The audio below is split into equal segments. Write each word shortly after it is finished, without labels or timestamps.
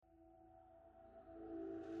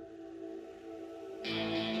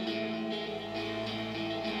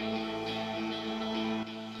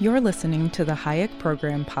You're listening to the Hayek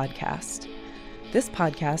Program podcast. This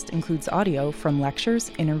podcast includes audio from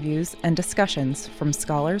lectures, interviews, and discussions from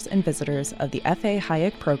scholars and visitors of the F.A.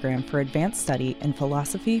 Hayek Program for Advanced Study in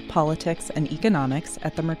Philosophy, Politics, and Economics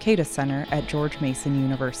at the Mercatus Center at George Mason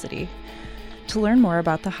University. To learn more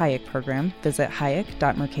about the Hayek Program, visit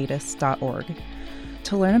hayek.mercatus.org.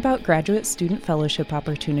 To learn about graduate student fellowship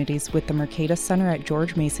opportunities with the Mercatus Center at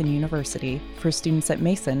George Mason University for students at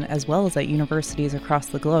Mason as well as at universities across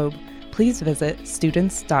the globe, please visit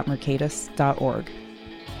students.mercatus.org.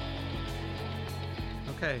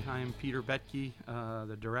 Okay, I'm Peter Boettke,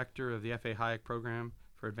 the director of the F.A. Hayek Program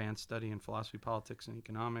for Advanced Study in Philosophy, Politics, and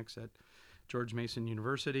Economics at George Mason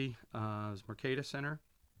University's Mercatus Center.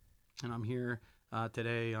 And I'm here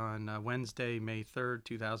today on Wednesday, May 3rd,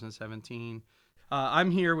 2017.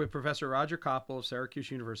 I'm here with Professor Roger Koppl of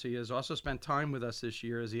Syracuse University. He has also spent time with us this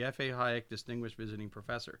year as the F.A. Hayek Distinguished Visiting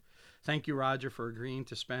Professor. Thank you, Roger, for agreeing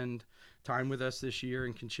to spend time with us this year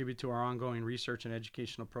and contribute to our ongoing research and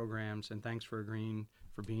educational programs, and thanks for agreeing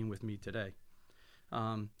for being with me today.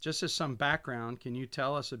 Just as some background, can you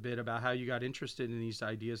tell us a bit about how you got interested in these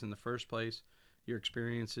ideas in the first place, your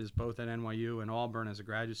experiences both at NYU and Auburn as a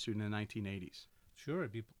graduate student in the 1980s? Sure,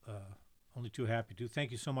 I'd be only too happy to.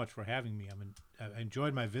 Thank you so much for having me. I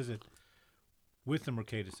enjoyed my visit with the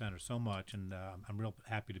Mercatus Center so much, and I'm real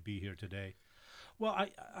happy to be here today. Well,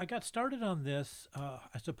 I got started on this,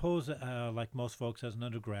 I suppose, like most folks, as an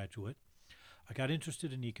undergraduate. I got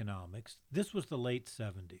interested in economics. This was the late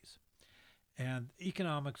 70s, and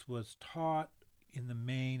economics was taught in the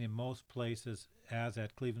main in most places, as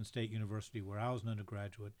at Cleveland State University, where I was an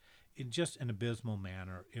undergraduate, in just an abysmal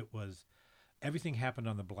manner. It was everything happened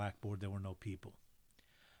on the blackboard. There were no people.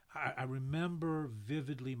 I remember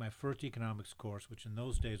vividly my first economics course, which in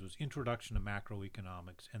those days was Introduction to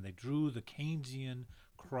Macroeconomics, and they drew the Keynesian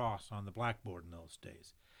cross on the blackboard in those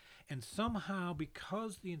days. And somehow,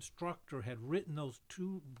 because the instructor had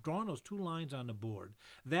drawn those two lines on the board,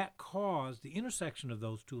 that caused the intersection of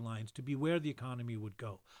those two lines to be where the economy would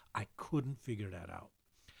go. I couldn't figure that out.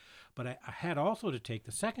 But I had also to take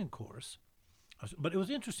the second course, but it was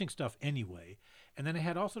interesting stuff anyway. And then I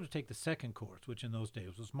had also to take the second course, which in those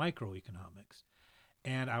days was microeconomics.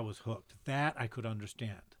 And I was hooked. That I could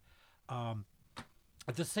understand.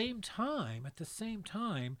 At the same time,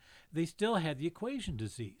 they still had the equation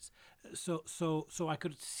disease. So I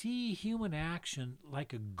could see human action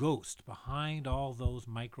like a ghost behind all those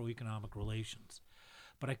microeconomic relations.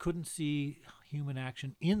 But I couldn't see human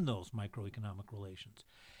action in those microeconomic relations.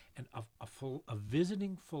 And a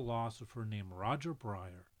visiting philosopher named Roger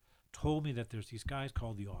Breyer told me that there's these guys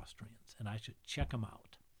called the Austrians, and I should check them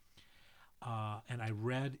out. And I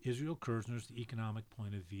read Israel Kirzner's The Economic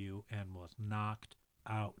Point of View and was knocked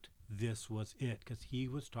out. This was it, because he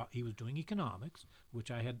was doing economics,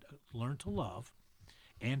 which I had learned to love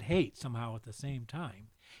and hate somehow at the same time.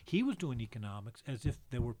 He was doing economics as if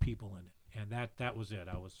there were people in it. And that was it.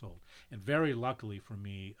 I was sold. And very luckily for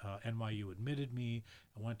me, NYU admitted me.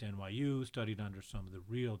 I went to NYU, studied under some of the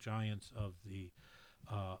real giants of the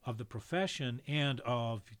profession and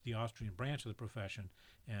of the Austrian branch of the profession.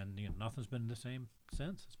 And nothing's been the same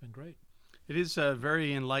since. It's been great. It is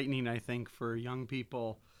very enlightening, I think, for young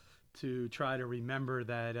people to try to remember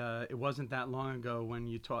that it wasn't that long ago when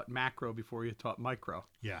you taught macro before you taught micro.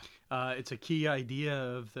 Yeah. It's a key idea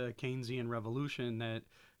of the Keynesian revolution that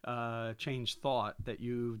changed thought, that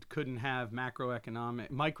you couldn't have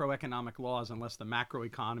microeconomic laws unless the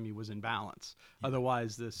macroeconomy was in balance. Yeah.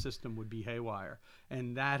 Otherwise, the system would be haywire.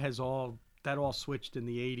 And that all switched in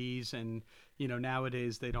the 80s, and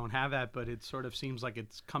nowadays they don't have that, but it sort of seems like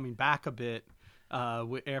it's coming back a bit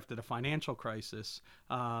after the financial crisis.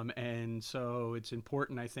 And so it's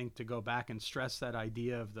important, I think, to go back and stress that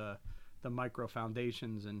idea of the micro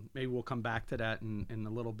foundations, and maybe we'll come back to that in a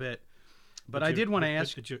little bit. But I did want to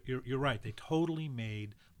ask... You're right. They totally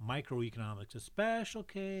made microeconomics a special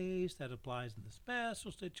case that applies in the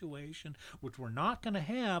special situation, which we're not going to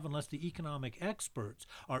have unless the economic experts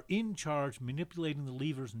are in charge manipulating the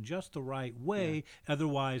levers in just the right way. Yeah.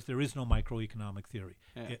 Otherwise, there is no microeconomic theory.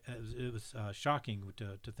 Yeah. It was shocking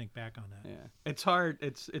to think back on that. Yeah. It's hard.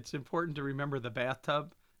 It's important to remember the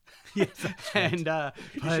bathtub. Yes, right. And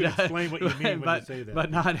you should explain what you mean when you say that.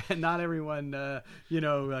 But not everyone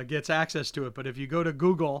gets access to it. But if you go to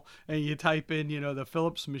Google and you type in the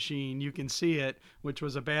Phillips machine, you can see it, which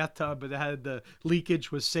was a bathtub, but it had the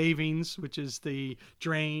leakage was savings, which is the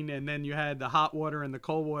drain, and then you had the hot water and the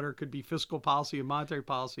cold water could be fiscal policy and monetary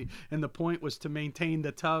policy, and the point was to maintain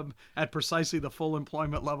the tub at precisely the full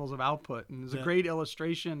employment levels of output. And it was a great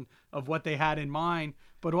illustration of what they had in mind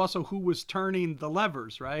but also who was turning the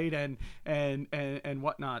levers, right, and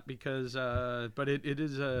whatnot. Because but it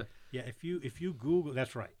is a Yeah, if you Google,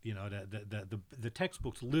 that's right. You know, the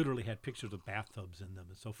textbooks literally had pictures of bathtubs in them.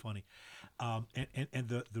 It's so funny. And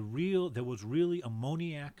there was really a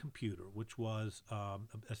moniac computer, which was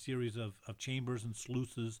a series of chambers and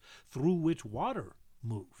sluices through which water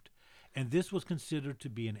moved. And this was considered to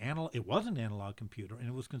be it was an analog computer, and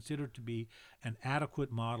it was considered to be an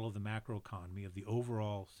adequate model of the macroeconomy, of the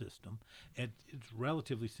overall system. And it's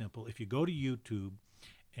relatively simple. If you go to YouTube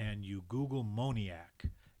and you Google moniac,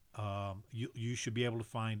 you should be able to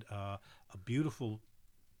find a beautiful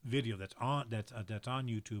video that's on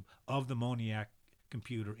YouTube of the moniac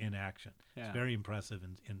computer in action. Yeah. It's very impressive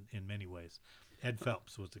in many ways. Ed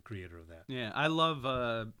Phelps was the creator of that. Yeah, I love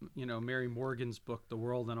Mary Morgan's book, The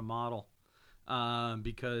World in a Model,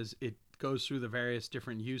 because it goes through the various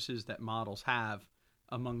different uses that models have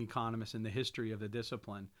among economists in the history of the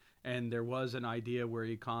discipline. And there was an idea where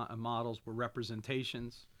models were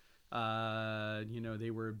representations.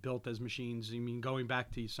 They were built as machines. I mean, going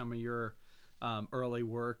back to some of your early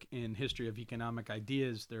work in history of economic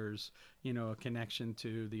ideas, there's a connection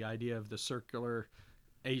to the idea of the circularization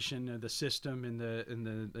of the system in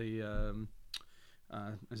the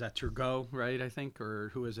is that Turgot, right? I think,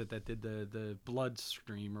 or who is it that did the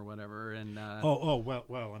bloodstream or whatever? And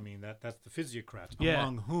well, I mean that's the physiocrats,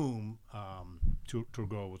 among whom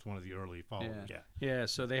Turgot was one of the early followers. Yeah.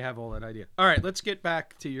 So they have all that idea. All right, let's get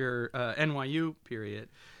back to your NYU period,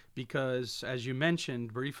 because as you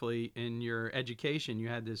mentioned briefly in your education, you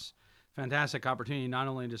had this fantastic opportunity not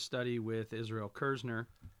only to study with Israel Kirzner,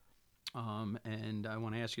 and I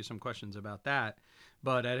want to ask you some questions about that,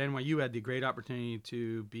 but at NYU you had the great opportunity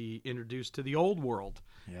to be introduced to the old world.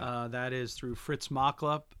 That is through Fritz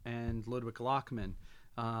Machlup and Ludwig Lochmann.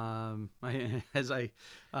 I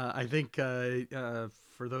think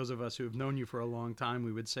for those of us who have known you for a long time,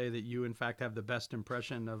 we would say that you, in fact, have the best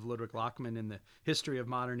impression of Ludwig Lochmann in the history of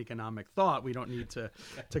modern economic thought. We don't need to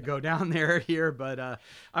go down there here, but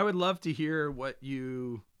I would love to hear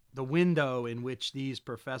the window in which these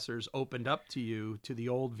professors opened up to you, to the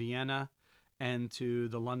old Vienna and to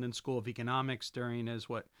the London School of Economics during, as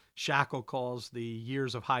what Shackle calls, the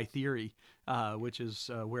years of high theory, which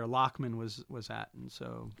is where Lochmann was at. And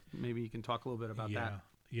so maybe you can talk a little bit about that.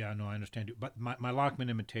 Yeah, no, I understand you. But my Lochmann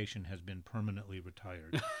imitation has been permanently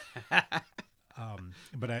retired.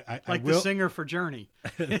 But I will... the singer for Journey.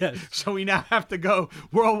 So we now have to go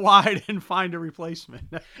worldwide and find a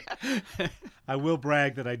replacement. I will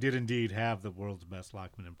brag that I did indeed have the world's best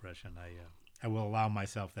Lochmann impression. I will allow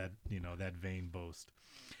myself that vain boast.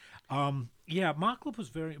 Machlup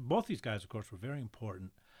was both these guys, of course, were very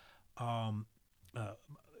important. And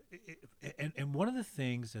one of the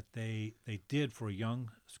things that they did for a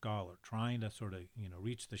young scholar trying to sort of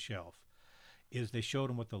reach the shelf is they showed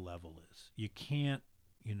him what the level is. You can't,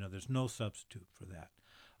 there's no substitute for that.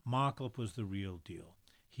 Machlup was the real deal.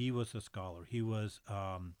 He was a scholar. He was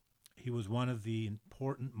one of the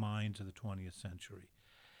important minds of the 20th century.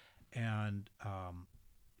 And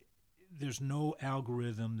there's no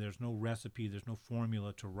algorithm, there's no recipe, there's no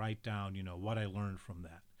formula to write down, what I learned from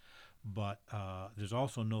that. But there's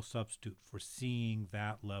also no substitute for seeing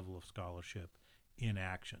that level of scholarship in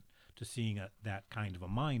action, to seeing that kind of a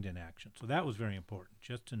mind in action. So that was very important,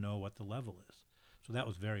 just to know what the level is. So that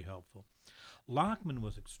was very helpful. Lochmann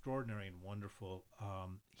was extraordinary and wonderful.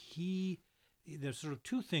 There's sort of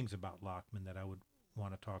two things about Lochmann that I would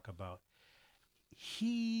want to talk about.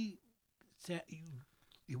 He said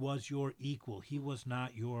he was your equal. He was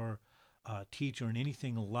not your teacher and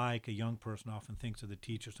anything like a young person often thinks of the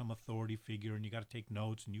teacher, some authority figure, and you got to take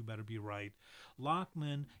notes and you better be right.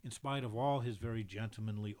 Lochmann, in spite of all his very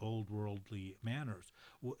gentlemanly, old worldly manners,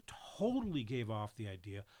 totally gave off the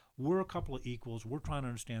idea, we're a couple of equals, we're trying to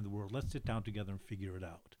understand the world, let's sit down together and figure it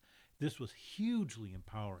out. This was hugely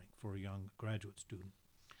empowering for a young graduate student.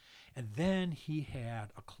 And then he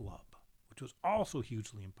had a club, which was also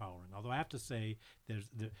hugely empowering. Although I have to say there's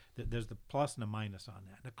the plus and a minus on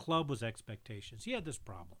that. The club was expectations. He had this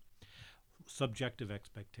problem, subjective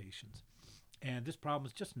expectations. And this problem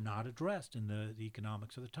was just not addressed in the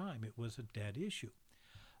economics of the time. It was a dead issue.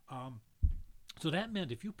 So that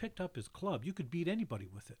meant if you picked up his club, you could beat anybody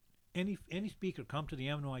with it. Any speaker come to the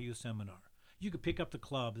NYU seminar, you could pick up the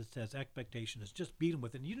club that says expectations, just beat them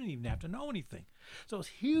with it, and you didn't even have to know anything. So it was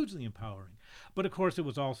hugely empowering. But, of course, it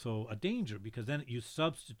was also a danger, because then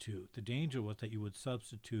the danger was that you would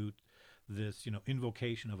substitute this,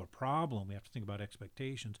 invocation of a problem, we have to think about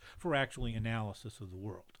expectations, for actually analysis of the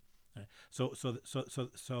world.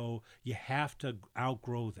 So you have to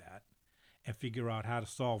outgrow that. and figure out how to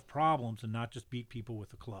solve problems and not just beat people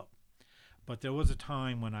with a club. But there was a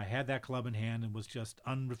time when I had that club in hand and was just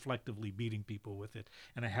unreflectively beating people with it.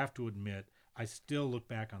 And I have to admit, I still look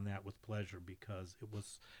back on that with pleasure because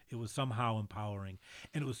it was somehow empowering,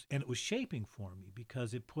 and it was shaping for me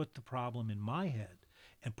because it put the problem in my head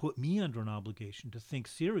and put me under an obligation to think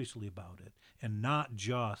seriously about it and not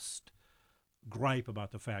just gripe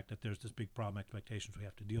about the fact that there's this big problem expectations we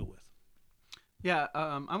have to deal with. Yeah,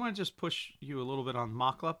 I want to just push you a little bit on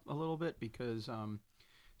Mocklup a little bit because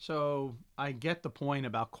so I get the point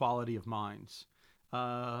about quality of minds.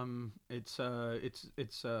 It's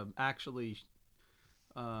actually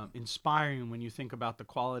inspiring when you think about the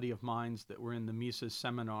quality of minds that were in the Mises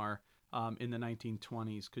seminar in the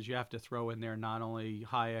 1920s, because you have to throw in there not only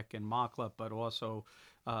Hayek and Mocklup, but also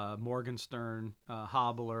Morgenstern,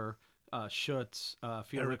 Haberler, Schutz,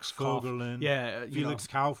 Felix Vogelin. Felix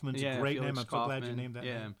Kaufman's a great name. I'm so glad you named that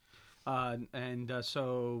name.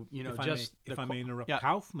 So, you know, if I may interrupt,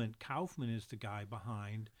 Kaufman is the guy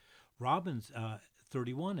behind Robbins'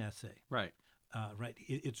 31 essay. Right. Right.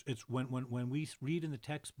 It's when we read in the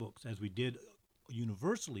textbooks, as we did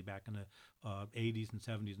universally back in the 80s and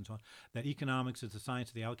 70s and so on, that economics is the science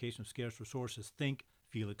of the allocation of scarce resources. Think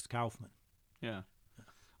Felix Kaufman. Yeah.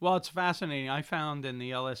 Well, it's fascinating. I found in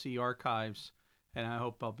the LSE archives, and I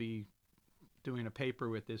hope I'll be doing a paper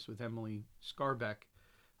with this with Emily Scarbeck,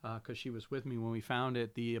 because she was with me when we found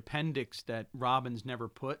it, the appendix that Robbins never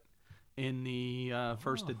put in the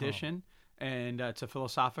first edition. And it's a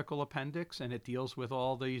philosophical appendix, and it deals with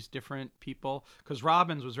all these different people. Because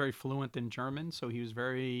Robbins was very fluent in German, so he was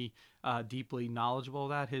very deeply knowledgeable of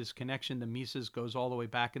that. His connection to Mises goes all the way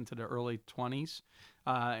back into the early 20s,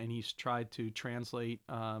 and he's tried to translate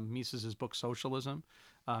Mises's book Socialism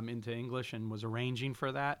into English and was arranging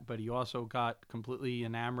for that. But he also got completely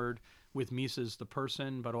enamored with Mises, the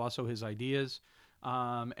person, but also his ideas.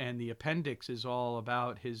 And the appendix is all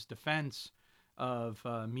about his defense of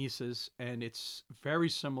Mises, and it's very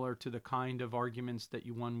similar to the kind of arguments that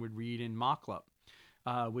one would read in Mocklup,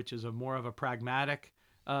 which is more of a pragmatic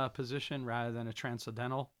position rather than a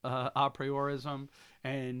transcendental a priorism,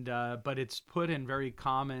 but it's put in very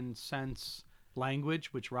common sense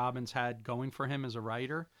language, which Robbins had going for him as a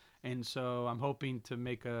writer. And so I'm hoping to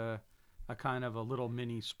make a kind of a little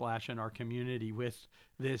mini splash in our community with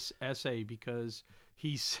this essay, because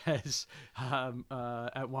he says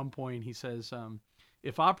at one point, he says,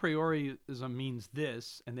 if a priorism means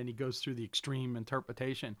this, and then he goes through the extreme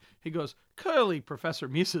interpretation, he goes, clearly Professor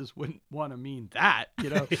Mises wouldn't want to mean that, you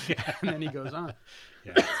know, and then he goes on.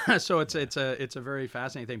 Yeah. So it's a very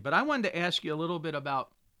fascinating thing. But I wanted to ask you a little bit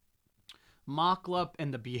about Mocklup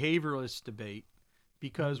and the behavioralist debate,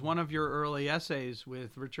 because one of your early essays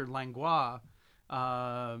with Richard Langlois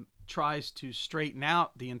tries to straighten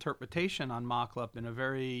out the interpretation on Mocklup in a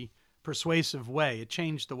very persuasive way. It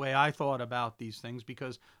changed the way I thought about these things,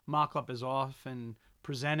 because Mocklup is often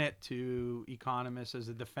presented to economists as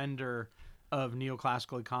a defender of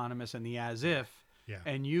neoclassical economists and the as-if. Yeah.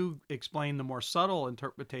 And you explain the more subtle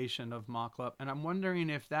interpretation of Mocklup. And I'm wondering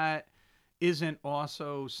if that isn't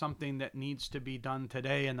also something that needs to be done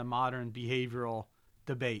today in the modern behavioral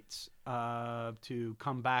debates, to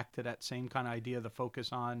come back to that same kind of idea, the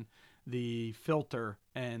focus on the filter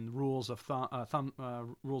and rules of thumb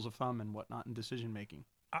and whatnot in decision making.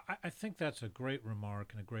 I think that's a great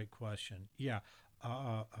remark and a great question. Yeah,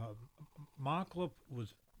 Mocklup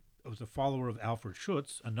was a follower of Alfred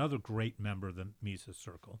Schutz, another great member of the Mises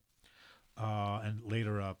Circle, and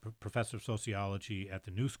later a professor of sociology at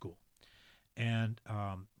the New School. And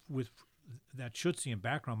with that Schutzian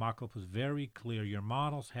background, Mocklup was very clear. Your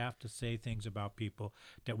models have to say things about people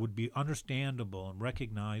that would be understandable and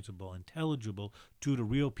recognizable, intelligible to the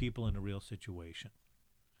real people in a real situation.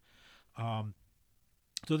 So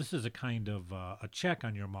this is a kind of a check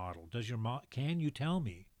on your model. Can you tell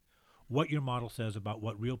me what your model says about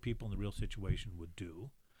what real people in the real situation would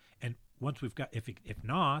do? And once we've got, if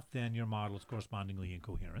not, then your model is correspondingly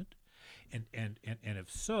incoherent. And if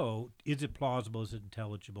so, is it plausible? Is it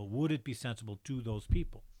intelligible? Would it be sensible to those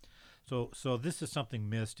people? So this is something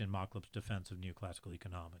missed in Mocklup's defense of neoclassical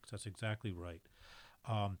economics. That's exactly right.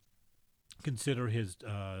 Consider his,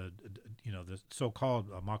 the so-called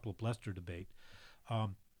Mocklup-Lester debate,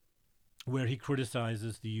 where he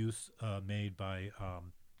criticizes the use made by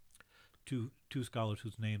two scholars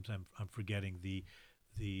whose names I'm forgetting, the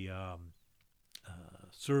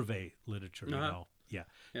survey literature, you know. Yeah.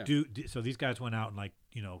 So these guys went out and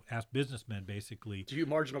asked businessmen basically, Do you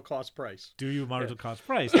marginal cost price? do you marginal cost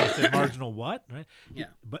price? They said marginal what, right? Yeah.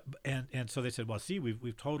 But and so they said, well, see,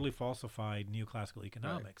 we've totally falsified neoclassical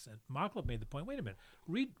economics. Right. And Mocklup made the point. Wait a minute,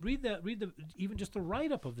 read the even just the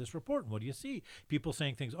write up of this report, and what do you see? People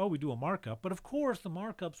saying things. Oh, we do a markup, but of course the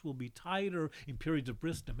markups will be tighter in periods of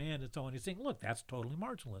brisk demand and so on. He's saying, look, that's totally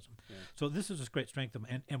marginalism. Yeah. So this is a great strength of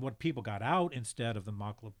and what people got out instead of the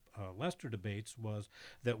Mocklup Lester debates was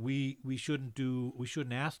that we shouldn't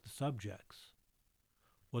ask the subjects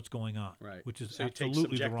what's going on, right? Which is so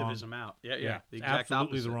absolutely the wrong. Out. Yeah. The exact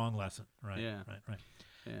absolutely opposite. the wrong lesson. Right. Yeah. Right.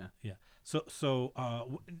 Yeah. So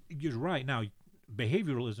you're right. Now,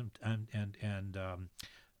 behavioralism and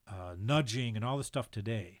nudging and all this stuff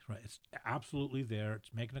today, right? It's absolutely there. It's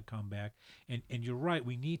making a comeback. And you're right.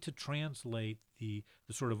 We need to translate the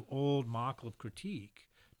sort of old Mocklup critique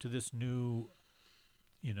to this new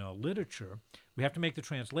literature. We have to make the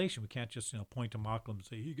translation. We can't just point to Mocklup and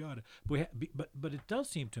say he got it. But it does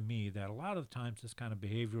seem to me that a lot of the times this kind of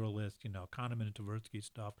behavioralist, Kahneman and Tversky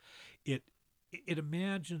stuff, it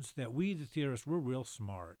imagines that we the theorists we're real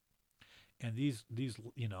smart, and these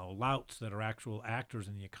louts that are actual actors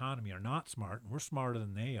in the economy are not smart, and we're smarter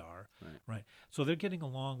than they are, right? So they're getting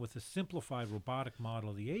along with a simplified robotic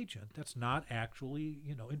model of the agent that's not actually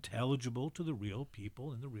intelligible to the real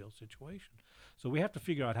people in the real situation. So we have to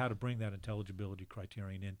figure out how to bring that intelligibility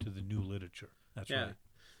criterion into the new literature. That's right.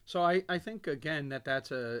 So I think, again, that's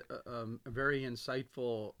a very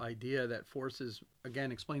insightful idea that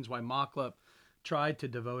explains why Mocklup tried to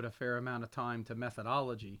devote a fair amount of time to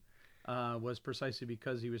methodology, was precisely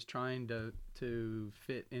because he was trying to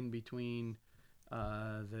fit in between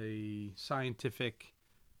the scientific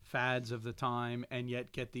fads of the time and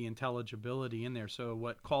yet get the intelligibility in there. So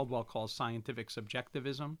what Caldwell calls scientific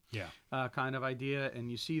subjectivism, kind of idea.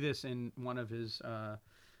 And you see this in one of his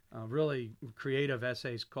really creative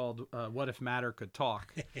essays called "What If Matter Could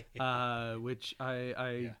Talk," which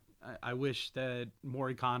I wish that more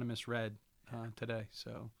economists read today.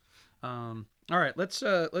 So, all right, let's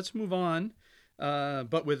move on.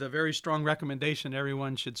 But with a very strong recommendation,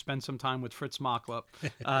 everyone should spend some time with Fritz Mocklup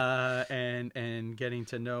and getting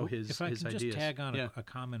to know his ideas. If I can just tag on a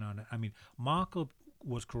comment on it, I mean, Mocklup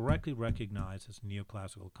was correctly recognized as a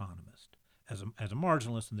neoclassical economist, as a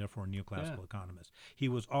marginalist and therefore a neoclassical economist. He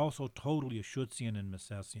was also totally a Schutzian and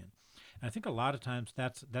Misesian. And I think a lot of times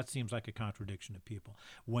that seems like a contradiction to people.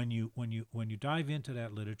 When you dive into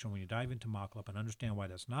that literature, when you dive into Mocklup and understand why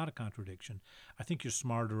that's not a contradiction, I think you're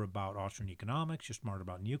smarter about Austrian economics, you're smarter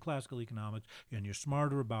about neoclassical economics, and you're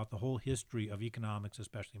smarter about the whole history of economics,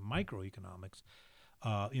 especially microeconomics,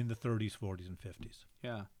 in the 30s, 40s, and 50s.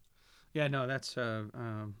 Yeah, no, that's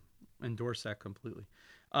endorse that completely.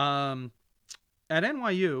 At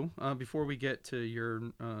NYU, before we get to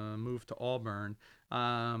your move to Auburn,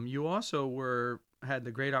 you also had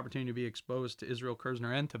the great opportunity to be exposed to Israel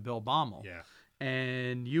Kirzner and to Bill Baumol. Yeah.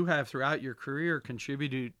 And you have, throughout your career,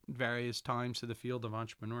 contributed various times to the field of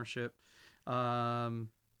entrepreneurship. I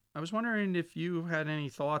was wondering if you had any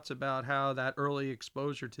thoughts about how that early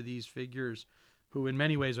exposure to these figures, who in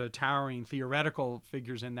many ways are towering theoretical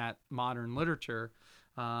figures in that modern literature,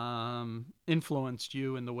 influenced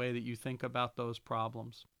you in the way that you think about those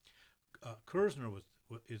problems. Kirzner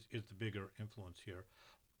is the bigger influence here.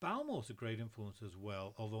 Baumol is a great influence as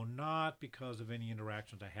well, although not because of any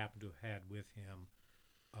interactions I happened to have had with him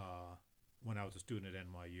when I was a student at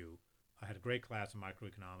NYU. I had a great class in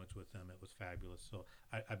microeconomics with them. It was fabulous. So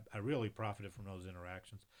I really profited from those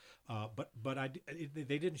interactions. But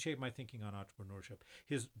they didn't shape my thinking on entrepreneurship.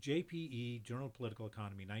 His JPE, Journal of Political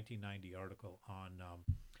Economy, 1990 article on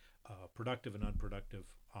productive and unproductive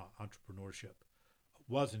entrepreneurship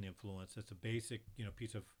was an influence. It's a basic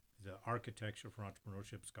piece of the architecture for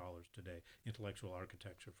entrepreneurship scholars today, intellectual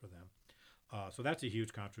architecture for them. So that's a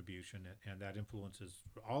huge contribution, and that influences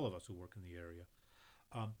all of us who work in the area.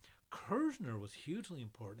 Kirzner was hugely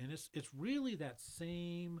important, and it's really that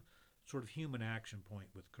same sort of human action point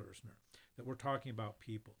with Kirzner, that we're talking about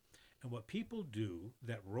people. And what people do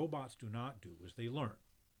that robots do not do is they learn.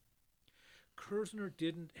 Kirzner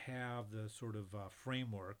didn't have the sort of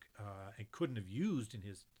framework, and couldn't have used in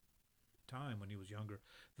his time when he was younger,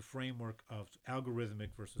 the framework of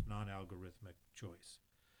algorithmic versus non-algorithmic choice.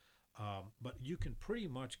 But you can pretty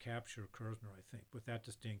much capture Kirzner, I think, with that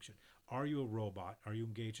distinction. Are you a robot? Are you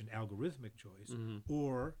engaged in algorithmic choice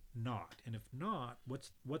or not? And if not,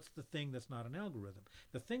 what's the thing that's not an algorithm?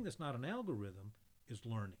 The thing that's not an algorithm is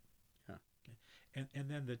learning. Yeah. Okay? And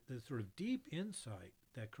then the sort of deep insight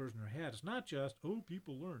that Kirzner had is not just,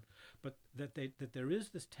 people learn, but that there is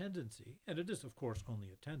this tendency, and it is, of course, only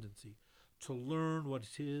a tendency, to learn what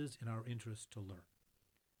it is in our interest to learn.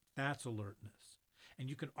 That's alertness. And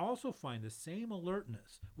you can also find the same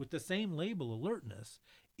alertness with the same label alertness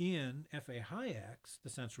in F.A. Hayek's The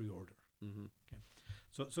Sensory Order. Mm-hmm. Okay.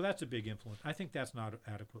 So that's a big influence. I think that's not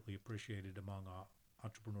adequately appreciated among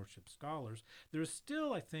entrepreneurship scholars. There is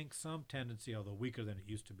still, I think, some tendency, although weaker than it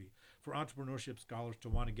used to be, for entrepreneurship scholars to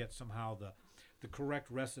want to get somehow the correct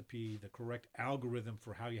recipe, the correct algorithm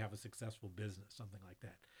for how you have a successful business, something like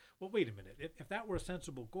that. Well, wait a minute. If that were a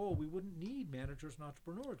sensible goal, we wouldn't need managers and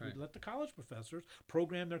entrepreneurs. Right. We'd let the college professors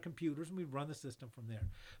program their computers and we'd run the system from there.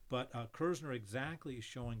 But Kerzner exactly is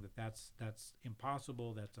showing that that's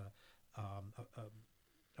impossible. That's a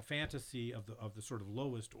fantasy of the sort of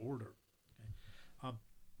lowest order. Okay?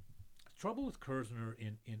 Trouble with Kerzner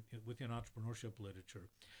within entrepreneurship literature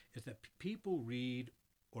is that people read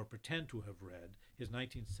or pretend to have read his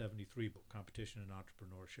 1973 book, Competition and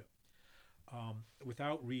Entrepreneurship,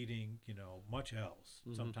 without reading, much else,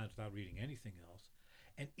 Mm-hmm. sometimes without reading anything else.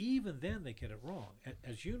 And even then they get it wrong.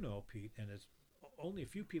 As you know, Pete, and as only a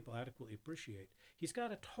few people adequately appreciate, he's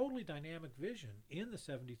got a totally dynamic vision in the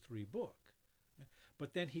 73 book.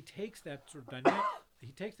 But then he takes that sort of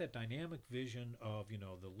dynamic vision of,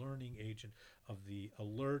 the learning agent, of the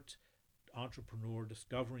alert entrepreneur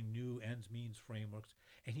discovering new ends means frameworks,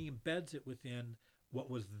 and he embeds it within what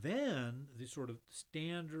was then the sort of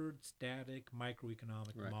standard static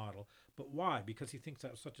microeconomic Right. model. But why? Because he thinks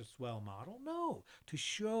that was such a swell model? No, to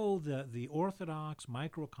show the orthodox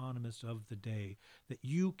microeconomists of the day that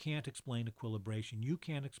you can't explain equilibration. You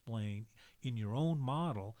can't explain in your own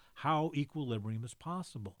model how equilibrium is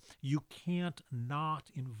possible. You can't not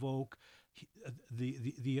invoke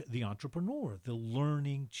the entrepreneur, the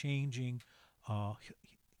learning, changing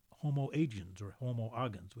homo agens or homo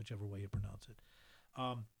agens, whichever way you pronounce it.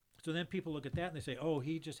 So then people look at that and they say, oh,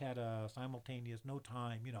 he just had a simultaneous, no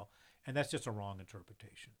time, and that's just a wrong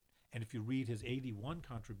interpretation. And if you read his 81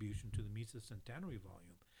 contribution to the Mises Centenary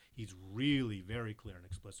volume, he's really very clear and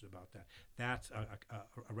explicit about that. That's a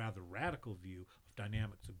rather radical view of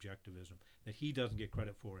dynamic subjectivism that he doesn't get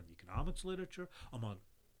credit for in the economics literature, among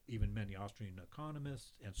even many Austrian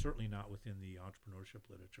economists, and certainly not within the entrepreneurship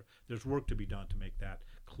literature. There's work to be done to make that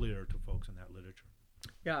clear to folks in that literature.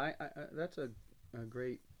 Yeah, I that's a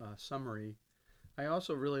great summary. I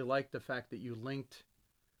also really like the fact that you linked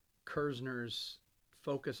Kerzner's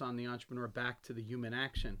focus on the entrepreneur back to the human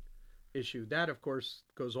action issue. That, of course,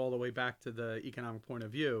 goes all the way back to the economic point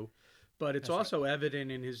of view, but it's That's also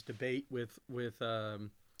evident in his debate with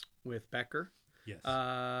Becker. Yes.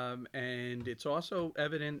 And it's also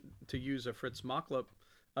evident, to use a Fritz Machlup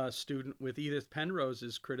student, with Edith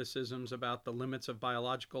Penrose's criticisms about the limits of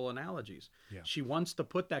biological analogies. Yeah. She wants to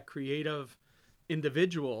put that creative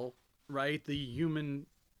individual, right, the human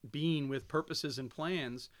being with purposes and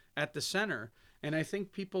plans, at the center. And I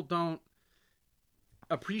think people don't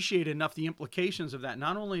appreciate enough the implications of that,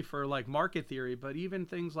 not only for like market theory, but even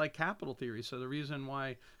things like capital theory. So the reason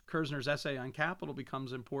why Kerzner's essay on capital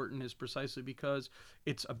becomes important is precisely because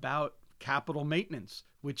it's about capital maintenance,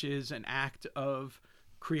 which is an act of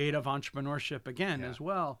creative entrepreneurship again as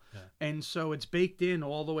well. Yeah. And so it's baked in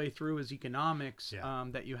all the way through as economics,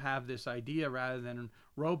 that you have this idea rather than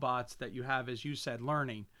robots, that you have, as you said,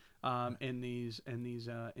 learning in these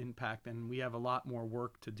impact. And we have a lot more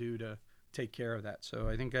work to do to take care of that. So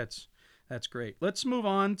I think that's great. Let's move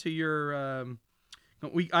on to your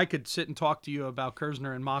I could sit and talk to you about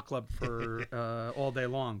Kerzner and Machlup for all day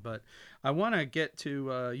long, but I want to get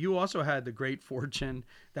to you also had the great fortune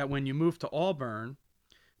that when you moved to Auburn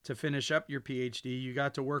to finish up your PhD, you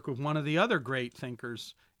got to work with one of the other great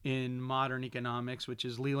thinkers in modern economics, which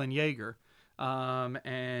is Leland Yeager.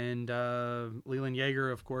 And Leland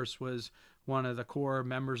Yeager, of course, was one of the core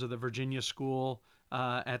members of the Virginia School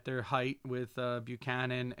at their height with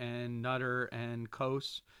Buchanan and Nutter and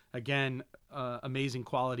Coase. Again, amazing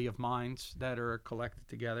quality of minds that are collected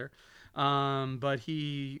together. But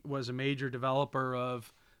he was a major developer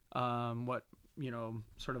of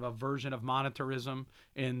sort of a version of monetarism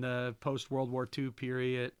in the post-World War II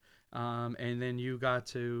period. And then you got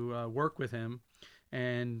to work with him.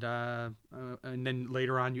 And then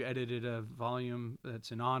later on, you edited a volume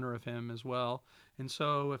that's in honor of him as well. And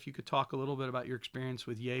so if you could talk a little bit about your experience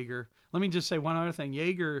with Yeager. Let me just say one other thing.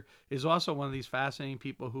 Yeager is also one of these fascinating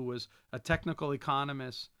people who was a technical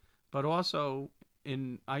economist, but also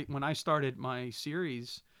when I started my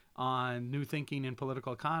series on new thinking in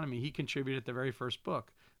political economy, he contributed the very first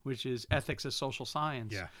book, which is Ethics as Social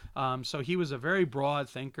Science. Yeah. So he was a very broad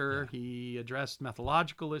thinker. Yeah. He addressed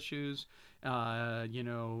methodological issues,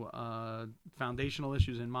 foundational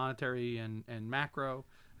issues in monetary and macro,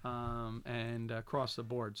 and across the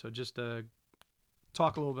board. So just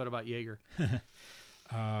talk a little bit about Yeager.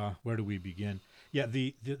 Where do we begin? Yeah,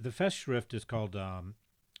 the Festschrift is called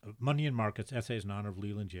Money and Markets, Essays in Honor of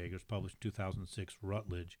Leland Yeager. It's published in 2006,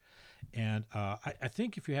 Routledge. And I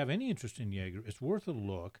think if you have any interest in Yeager, it's worth a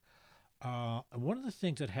look. One of the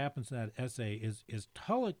things that happens in that essay is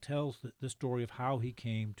Tulloch tells the story of how he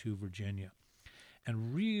came to Virginia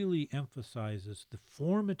and really emphasizes the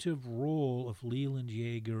formative role of Leland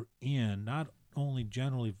Yeager in not only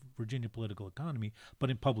generally Virginia political economy,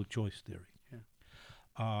 but in public choice theory.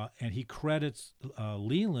 And he credits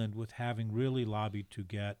Leland with having really lobbied to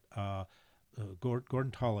get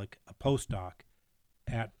Gordon Tulloch a postdoc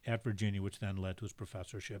at Virginia, which then led to his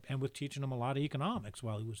professorship, and with teaching him a lot of economics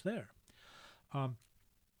while he was there.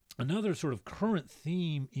 Another sort of current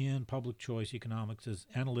theme in public choice economics is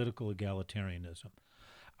analytical egalitarianism.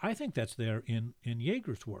 I think that's there in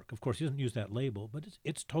Yeager's work. Of course, he doesn't use that label, but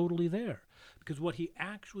it's totally there, because what he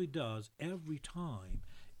actually does every time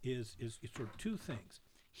is sort of two things.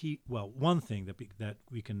 One thing that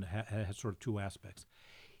we can has sort of two aspects.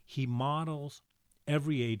 He models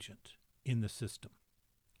every agent in the system.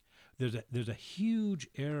 There's a huge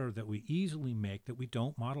error that we easily make, that we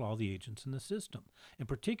don't model all the agents in the system. In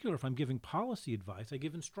particular, if I'm giving policy advice, I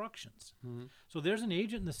give instructions. Mm-hmm. So there's an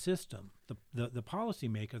agent in the system, the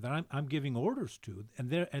policymaker, that I'm giving orders to, and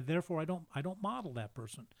therefore I don't model that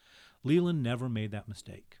person. Leland never made that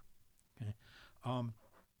mistake. Okay?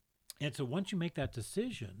 And so once you make that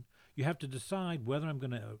decision, you have to decide whether I'm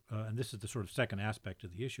going to, and this is the sort of second aspect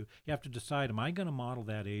of the issue, you have to decide, am I going to model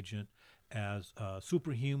that agent as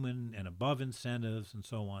superhuman and above incentives and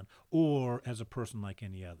so on, or as a person like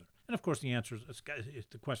any other? And of course, the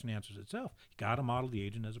question answers itself. You got to model the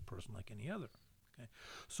agent as a person like any other. Okay?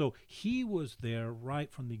 So he was there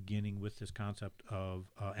right from the beginning with this concept of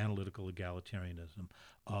analytical egalitarianism,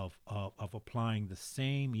 of applying the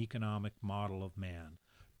same economic model of man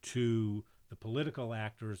to the political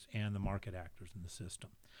actors and the market actors in the system.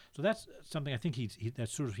 So that's something I think he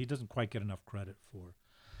doesn't quite get enough credit for.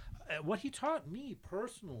 What he taught me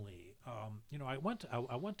personally, I went to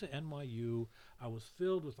NYU. I was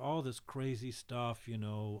filled with all this crazy stuff,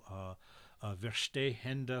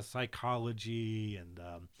 Verstehende psychology, and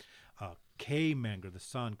K. Menger, the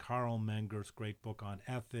son, Carl Menger's great book on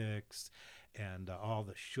ethics, and all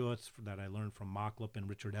the schutz that I learned from Mocklip and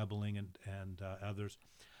Richard Ebeling and others.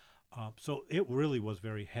 So it really was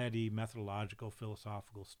very heady, methodological,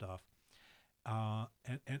 philosophical stuff.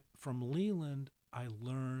 And from Leland, I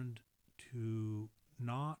learned to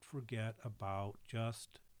not forget about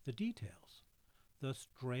just the details, the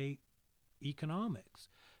straight economics,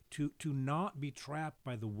 to not be trapped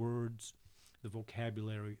by the words, the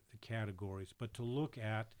vocabulary, the categories, but to look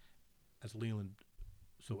at, as Leland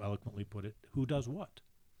so eloquently put it, who does what.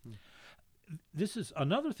 This is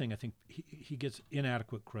another thing I think he gets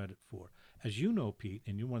inadequate credit for. As you know, Pete,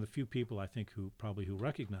 and you're one of the few people I think who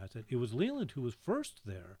recognize it, it was Leland who was first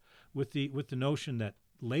there with the notion that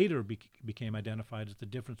later became identified as the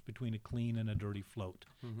difference between a clean and a dirty float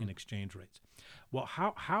in exchange rates. Well,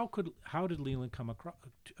 how did Leland come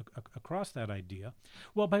across that idea?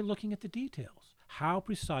 Well, by looking at the details. How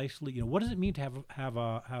precisely, what does it mean to have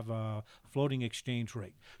a floating exchange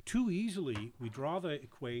rate? Too easily, we draw the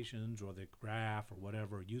equations or the graph or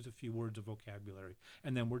whatever, use a few words of vocabulary,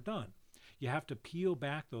 and then we're done. You have to peel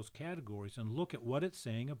back those categories and look at what it's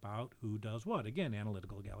saying about who does what. Again,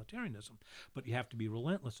 analytical egalitarianism, but you have to be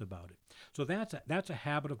relentless about it. So that's a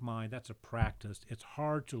habit of mine. That's a practice. It's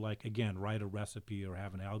hard to write a recipe or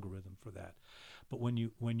have an algorithm for that. But when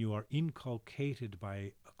you are inculcated by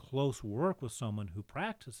a close work with someone who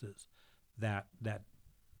practices that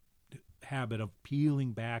habit of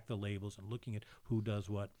peeling back the labels and looking at who does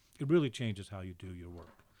what, it really changes how you do your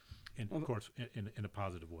work, and of course in a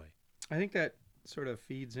positive way. I think that sort of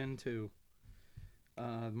feeds into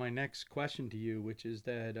my next question to you, which is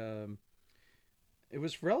that it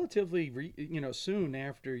was relatively soon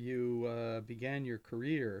after you began your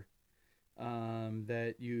career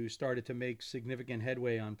that you started to make significant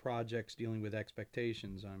headway on projects dealing with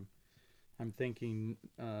expectations. I'm thinking,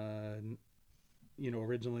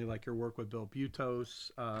 originally like your work with Bill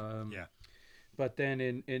Butos. Yeah. But then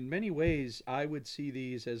in many ways, I would see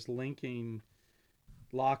these as linking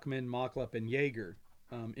Lockman, Mocklip, and Yeager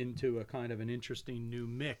into a kind of an interesting new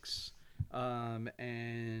mix.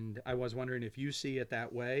 And I was wondering if you see it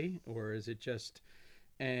that way, or is it just...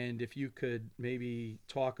 And if you could maybe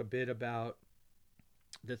talk a bit about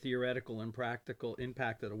the theoretical and practical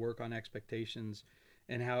impact of the work on expectations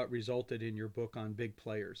and how it resulted in your book on big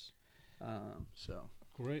players.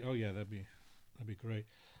 Great. Oh yeah, that'd be great.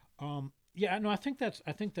 I think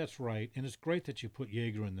that's right, and it's great that you put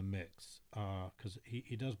Yeager in the mix because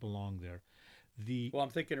he does belong there. Well, I'm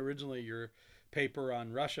thinking originally your paper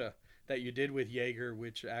on Russia that you did with Jaeger,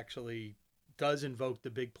 which actually does invoke the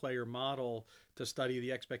big player model to study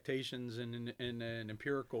the expectations in an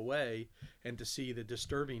empirical way and to see the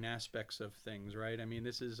disturbing aspects of things, right? I mean,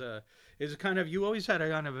 this is a kind of, you always had a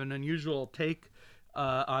kind of an unusual take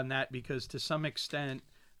on that, because to some extent,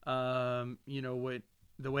 what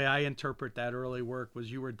the way I interpret that early work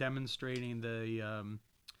was you were demonstrating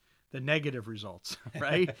the negative results,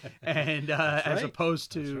 right? And as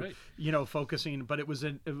opposed to focusing, but it was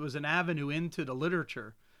an avenue into the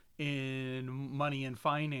literature in money and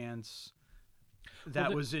finance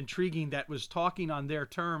that was intriguing, that was talking on their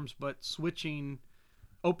terms, but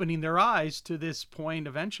opening their eyes to this point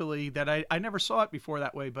eventually that I never saw it before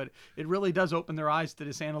that way, but it really does open their eyes to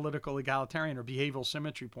this analytical egalitarian or behavioral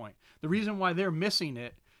symmetry point. The reason why they're missing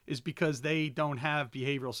it is because they don't have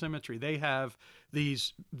behavioral symmetry. They have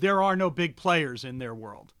there are no big players in their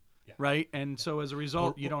world, right? And so as a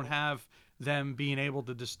result, you don't have them being able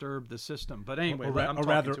to disturb the system. But anyway, or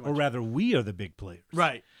rather, we are the big players,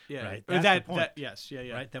 right? Yeah, right. That's the point. Yes,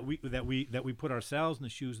 yeah. Right, that we put ourselves in the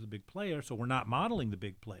shoes of the big player, so we're not modeling the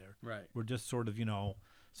big player. Right. We're just sort of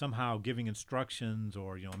somehow giving instructions,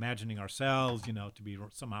 or imagining ourselves to be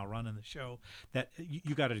somehow running the show. That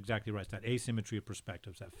you got it exactly right. It's that asymmetry of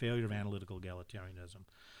perspectives, that failure of analytical egalitarianism.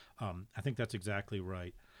 I think that's exactly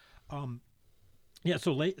right. So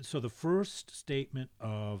the first statement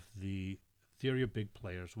of the theory of big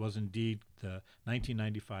players was indeed the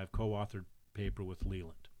 1995 co-authored paper with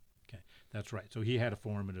Leland. Okay, that's right. So he had a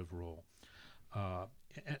formative role.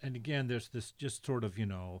 And again, there's this just sort of,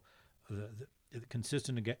 the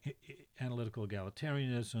consistent analytical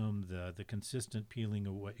egalitarianism, the consistent peeling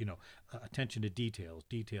away, attention to details.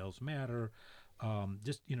 Details matter.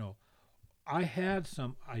 I had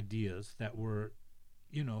some ideas that were,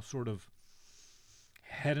 sort of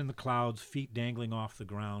head in the clouds, feet dangling off the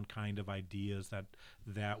ground kind of ideas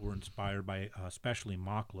that were inspired by especially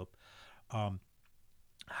Koppl.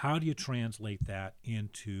 How do you translate that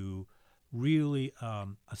into really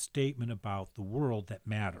a statement about the world that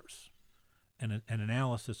matters, and an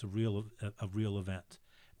analysis of real events?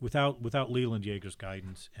 Without Leland Jaeger's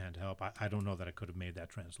guidance and help, I don't know that I could have made that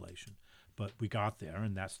translation. But we got there,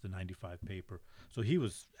 and that's the 95 paper. So he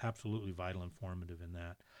was absolutely vital and formative in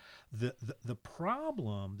that. The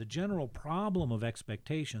problem, the general problem of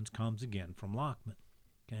expectations comes again from Lockman.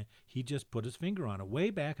 Okay, he just put his finger on it way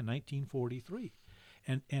back in 1943,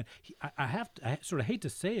 and I sort of hate to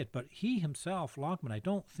say it, but he himself, Lockman, I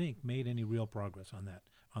don't think made any real progress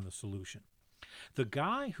on the solution. The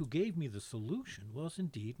guy who gave me the solution was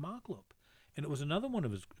indeed Koppl, and it was another one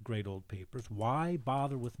of his great old papers, Why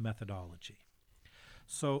Bother with Methodology?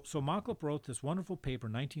 So Koppl wrote this wonderful paper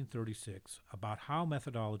in 1936 about how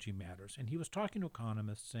methodology matters, and he was talking to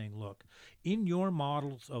economists saying, look, in your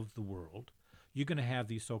models of the world, you're going to have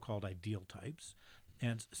these so-called ideal types,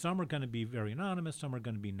 and some are going to be very anonymous, some are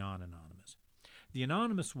going to be non-anonymous. The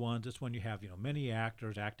anonymous ones is when you have many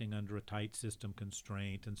actors acting under a tight system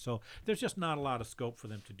constraint, and so there's just not a lot of scope for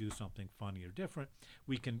them to do something funny or different.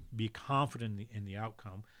 We can be confident in the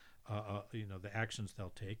outcome, the actions they'll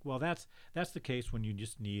take. Well, that's the case when you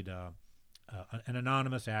just need an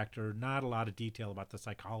anonymous actor, not a lot of detail about the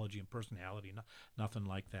psychology and personality, nothing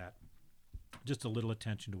like that. Just a little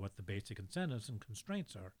attention to what the basic incentives and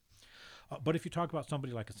constraints are. But if you talk about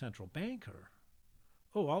somebody like a central banker,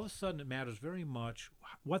 all of a sudden it matters very much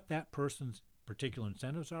what that person's particular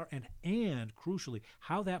incentives are and crucially,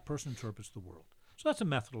 how that person interprets the world. So that's a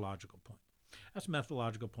methodological point. That's a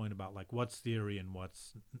methodological point about what's theory and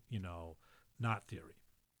what's, not theory.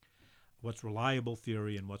 What's reliable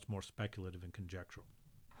theory and what's more speculative and conjectural.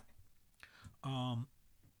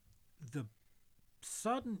 The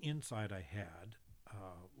sudden insight I had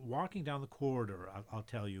walking down the corridor, I'll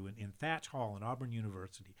tell you, in Thatch Hall in Auburn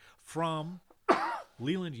University, from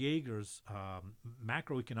Leland Jaeger's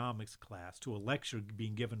macroeconomics class to a lecture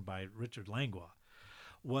being given by Richard Langlois,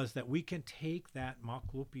 was that we can take that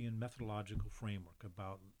Koppelian methodological framework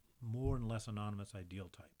about more and less anonymous ideal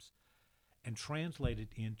types and translate it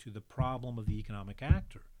into the problem of the economic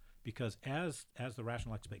actor. Because as the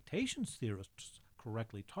rational expectations theorists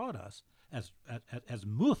correctly taught us, as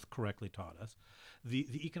Muth correctly taught us,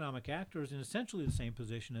 the economic actor is in essentially the same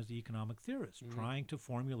position as the economic theorist, trying to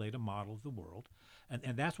formulate a model of the world,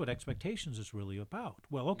 and that's what expectations is really about.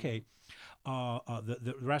 Well, okay,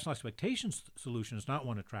 the rational expectations solution is not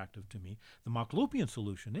one attractive to me. The Koppelian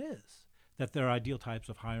solution is that there are ideal types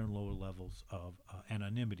of higher and lower levels of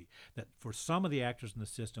anonymity, that for some of the actors in the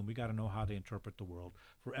system, we got to know how they interpret the world.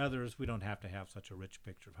 For others, we don't have to have such a rich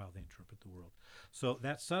picture of how they interpret the world. So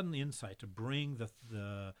that sudden insight to bring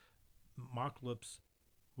the Mark Lip's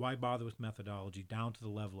Why Bother with Methodology down to the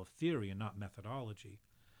level of theory and not methodology,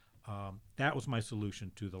 that was my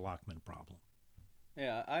solution to the Lockman problem.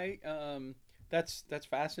 Yeah, that's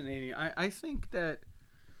fascinating. I think that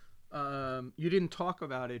you didn't talk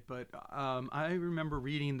about it, but I remember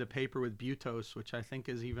reading the paper with Butos, which I think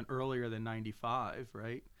is even earlier than '95,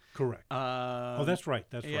 right? Correct. That's right.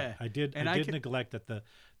 That's yeah. right. I did neglect that the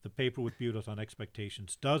paper with Butos on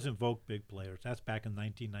expectations does invoke big players. That's back in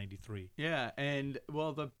 1993. Yeah, and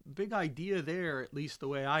well, the big idea there, at least the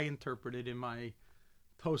way I interpreted in my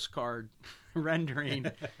postcard rendering,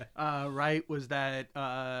 right, was that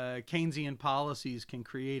Keynesian policies can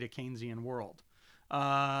create a Keynesian world.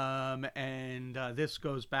 And this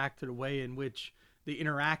goes back to the way in which the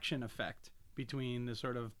interaction effect between the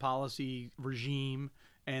sort of policy regime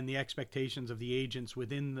and the expectations of the agents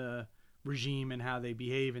within the regime and how they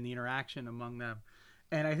behave and the interaction among them.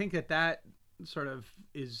 And I think that sort of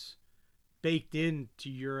is baked into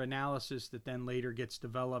your analysis that then later gets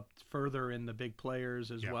developed further in the big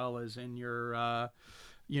players as well as in your, I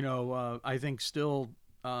think still,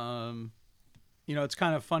 it's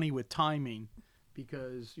kind of funny with timing,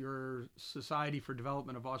 because your Society for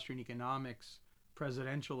Development of Austrian Economics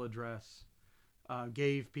presidential address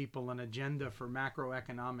gave people an agenda for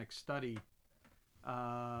macroeconomic study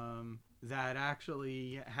that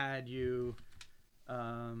actually had you,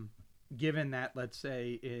 given that, let's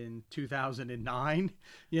say, in 2009,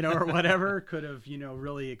 or whatever, could have,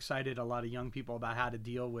 really excited a lot of young people about how to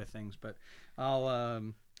deal with things. But I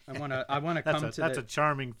want to come to that's a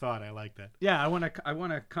charming thought. I like that. Yeah, I want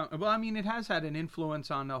to come. Well, I mean, it has had an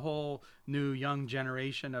influence on the whole new young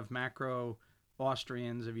generation of macro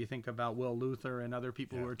Austrians. If you think about Will Luther and other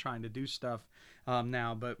people who are trying to do stuff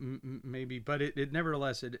now, but it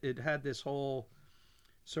nevertheless it had this whole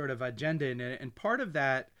sort of agenda in it, and part of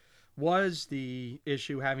that was the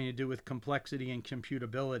issue having to do with complexity and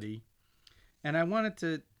computability, and I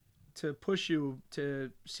wanted to push you to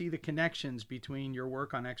see the connections between your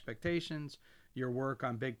work on expectations, your work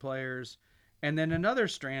on big players, and then another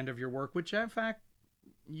strand of your work, which in fact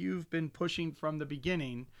you've been pushing from the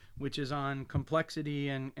beginning, which is on complexity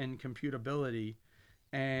and computability.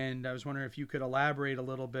 And I was wondering if you could elaborate a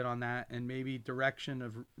little bit on that and maybe direction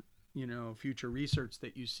of, future research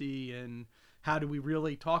that you see, and how do we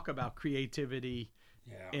really talk about creativity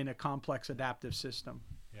in a complex adaptive system?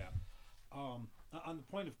 Yeah. On the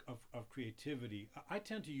point of creativity, I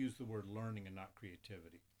tend to use the word learning and not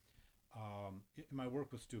creativity. In my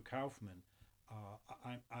work with Stu Kaufman,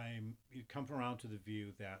 you come around to the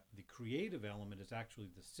view that the creative element is actually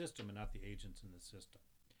the system and not the agents in the system.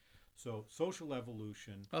 So social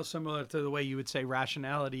evolution... Well, similar to the way you would say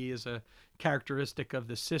rationality is a characteristic of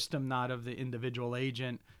the system, not of the individual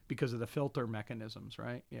agent, because of the filter mechanisms,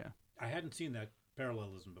 right? Yeah. I hadn't seen that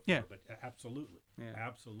parallelism before, but absolutely. Yeah.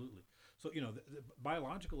 Absolutely. So, the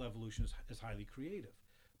biological evolution is highly creative.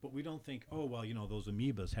 But we don't think, those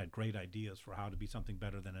amoebas had great ideas for how to be something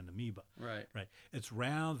better than an amoeba. Right. Right. It's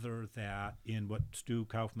rather that in what Stu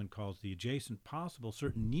Kaufman calls the adjacent possible,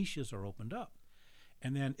 certain niches are opened up.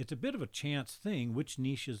 And then it's a bit of a chance thing which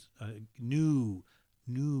niches, new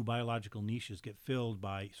biological niches get filled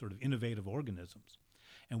by sort of innovative organisms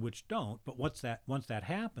and which don't. But once that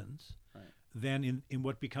happens, then in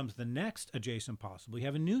what becomes the next adjacent possible, you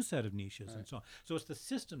have a new set of niches and so on. So it's the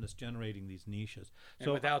system that's generating these niches. And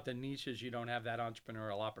so without the niches, you don't have that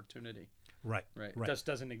entrepreneurial opportunity. Right. It just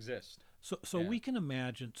doesn't exist. So we can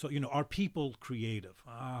imagine, are people creative?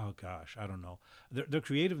 Oh, gosh, I don't know. They're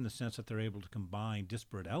creative in the sense that they're able to combine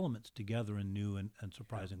disparate elements together in new and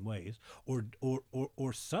surprising ways,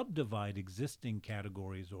 or subdivide existing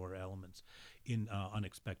categories or elements in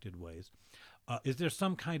unexpected ways. Is there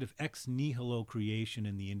some kind of ex nihilo creation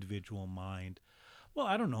in the individual mind? Well,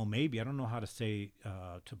 I don't know, maybe. I don't know how to say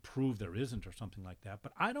to prove there isn't or something like that,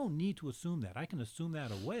 but I don't need to assume that. I can assume that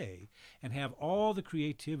away and have all the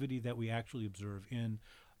creativity that we actually observe in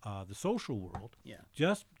the social world,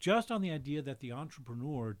 just on the idea that the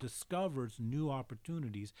entrepreneur discovers new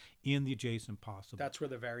opportunities in the adjacent possible. That's where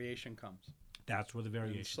the variation comes. That's where the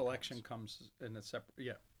variation and selection comes in a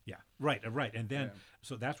separate, Yeah, right. And then,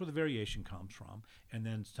 so that's where the variation comes from. And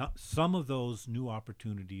then some of those new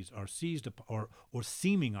opportunities are seized upon, or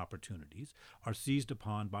seeming opportunities are seized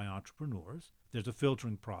upon by entrepreneurs. There's a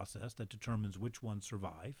filtering process that determines which ones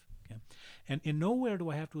survive. Okay? And in nowhere do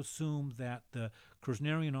I have to assume that the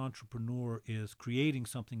Kersnerian entrepreneur is creating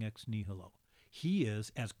something ex nihilo. He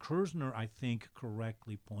is, as Kersner, I think,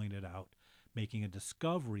 correctly pointed out, making a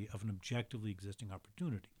discovery of an objectively existing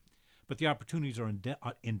opportunity. But the opportunities are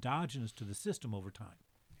endogenous to the system over time.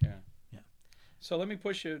 Yeah. So let me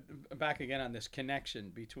push you back again on this connection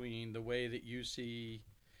between the way that you see.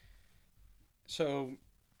 So,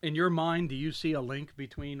 in your mind, do you see a link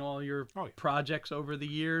between all your projects over the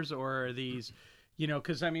years, or are these,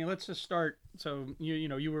 because I mean, let's just start. So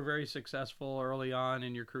you were very successful early on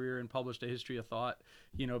in your career and published a history of thought,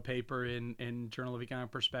 paper in Journal of Economic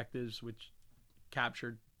Perspectives, which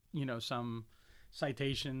captured, some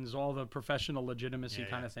citations, all the professional legitimacy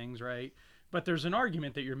kind of things, right? But there's an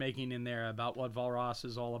argument that you're making in there about what Walras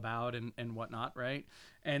is all about and whatnot, right?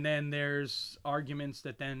 And then there's arguments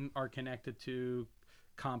that then are connected to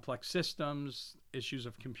complex systems, issues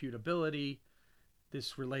of computability.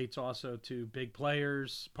 This relates also to big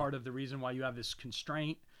players. Part of the reason why you have this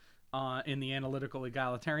constraint in the analytical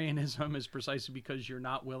egalitarianism is precisely because you're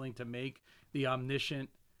not willing to make the omniscient,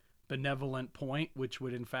 benevolent point, which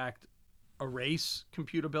would in fact erase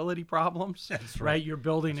computability problems. That's right. You're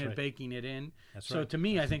building it, baking it in. So to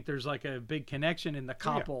me, I think there's like a big connection in the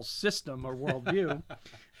Koppl system or worldview.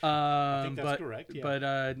 I think that's correct. Yeah.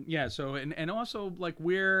 But so and also like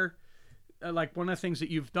we're like one of the things that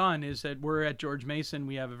you've done is that we're at George Mason.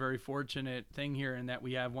 We have a very fortunate thing here in that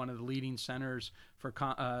we have one of the leading centers for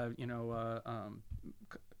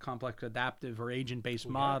complex adaptive or agent-based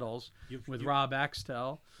models with Rob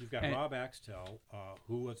Axtell. You've got Rob Axtell,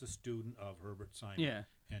 who was a student of Herbert Simon,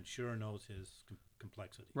 and sure knows his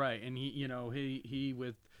complexity. Right, and he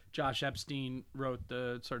with Josh Epstein wrote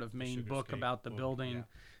the sort of main book about the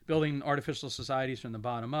building artificial societies from the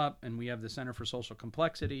bottom up, and we have the Center for Social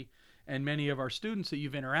Complexity, and many of our students that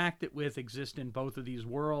you've interacted with exist in both of these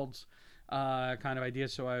worlds kind of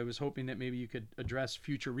ideas. So I was hoping that maybe you could address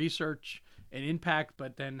future research and impact,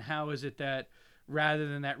 but then how is it that rather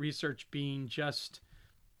than that research being just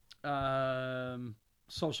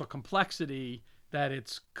social complexity, that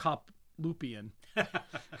it's Koplupian?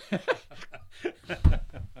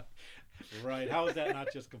 Right. How is that not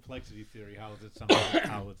just complexity theory? How is it something?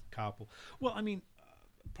 How is Koppl? Well, I mean,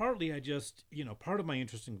 partly I just, part of my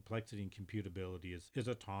interest in complexity and computability is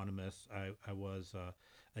autonomous. I was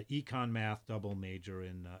an econ math double major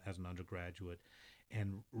as an undergraduate,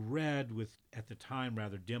 and read with, at the time,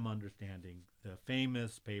 rather dim understanding, the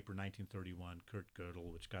famous paper 1931, Kurt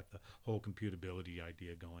Gödel, which got the whole computability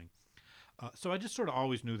idea going. So I just sort of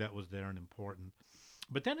always knew that was there and important.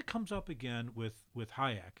 But then it comes up again with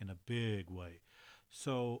Hayek in a big way.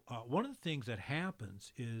 So one of the things that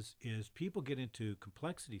happens is people get into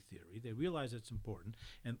complexity theory. They realize it's important.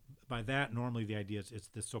 And by that, normally the idea is it's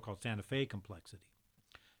this so-called Santa Fe complexity.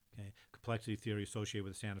 Okay? Complexity theory associated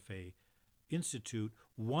with the Santa Fe Institute,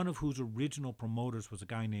 one of whose original promoters was a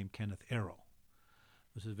guy named Kenneth Arrow.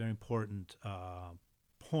 This is a very important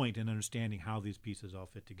point in understanding how these pieces all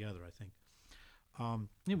fit together, I think.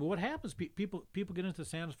 But what happens? People get into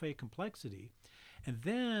Santa Fe complexity, and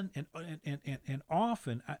then and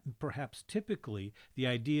often, perhaps typically, the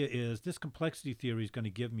idea is this complexity theory is going to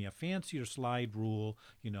give me a fancier slide rule,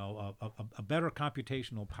 a better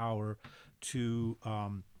computational power to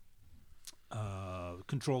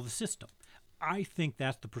control the system. I think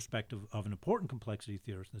that's the perspective of an important complexity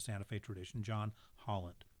theorist in the Santa Fe tradition, John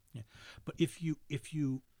Holland. Yeah. But if you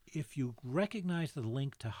recognize the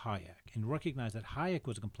link to Hayek and recognize that Hayek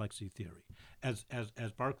was a complexity theory, as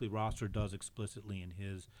Barclay Rosser does explicitly in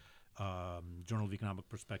his Journal of Economic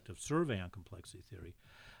Perspective survey on complexity theory,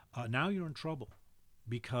 now you're in trouble,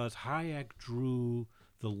 because Hayek drew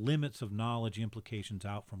the limits of knowledge implications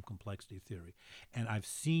out from complexity theory. And I've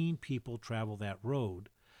seen people travel that road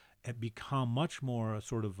and become much more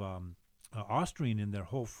sort of Austrian in their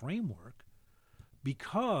whole framework,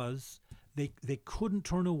 because they couldn't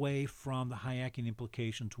turn away from the Hayekian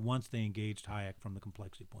implications once they engaged Hayek from the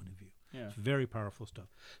complexity point of view. Yeah. It's very powerful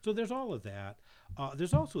stuff. So there's all of that.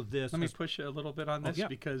 There's also this. Let me push you a little bit on this,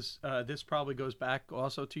 because this probably goes back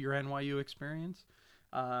also to your NYU experience.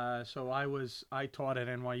 So I taught at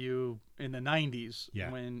NYU in the 90s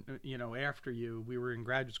when, after we were in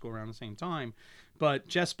graduate school around the same time. But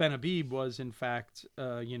Jess Ben-Habib was, in fact, at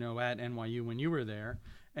NYU when you were there.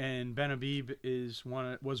 And Ben-Habib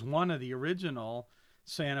was one of the original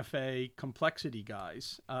Santa Fe complexity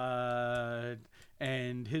guys.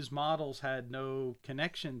 And his models had no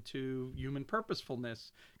connection to human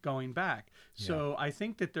purposefulness going back. Yeah. So I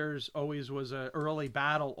think that there's always was an early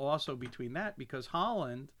battle also between that, because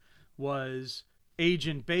Holland was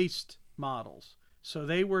agent-based models. So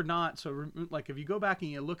they were not, so like if you go back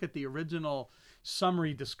and you look at the original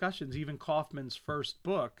summary discussions, even Kaufman's first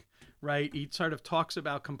book, right, he sort of talks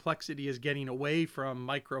about complexity as getting away from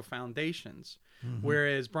micro foundations. Mm-hmm.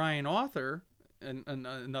 Whereas Brian Arthur, and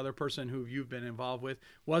another person who you've been involved with,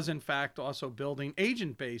 was in fact also building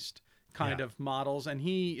agent-based kind of models. And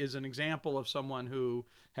he is an example of someone who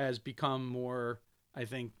has become more, I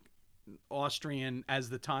think, Austrian as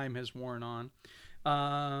the time has worn on.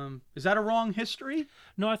 Is that a wrong history?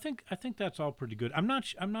 No, I think that's all pretty good. I'm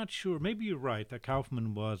not sure. Maybe you're right that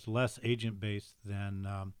Kaufman was less agent based than.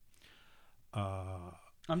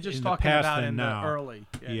 I'm just talking about in the early.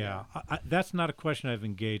 Yeah. That's not a question I've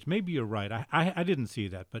engaged. Maybe you're right. I didn't see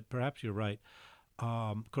that, but perhaps you're right.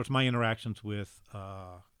 Of course, my interactions with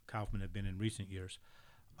Kaufman have been in recent years,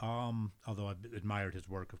 although I've admired his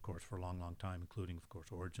work, of course, for a long, long time, including, of course,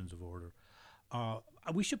 Origins of Order.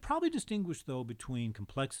 We should probably distinguish, though, between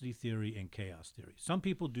complexity theory and chaos theory. Some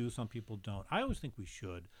people do, some people don't. I always think we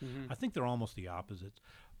should. I think they're almost the opposites.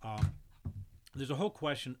 There's a whole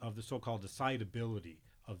question of the so-called decidability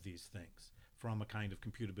of these things from a kind of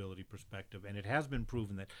computability perspective, and it has been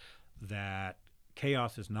proven that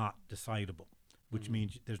chaos is not decidable, which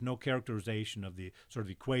means there's no characterization of the sort of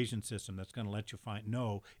equation system that's going to let you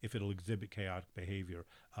know if it'll exhibit chaotic behavior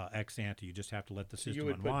ex ante. You just have to let the system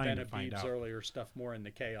unwind and find out. You would put earlier stuff more in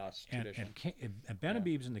the chaos tradition. And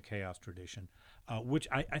Benhabib's in the chaos tradition, which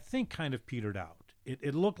I think kind of petered out.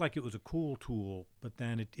 It looked like it was a cool tool, but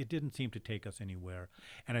then it didn't seem to take us anywhere.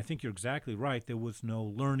 And I think you're exactly right. There was no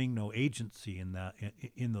learning, no agency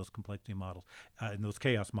in those complexity models, in those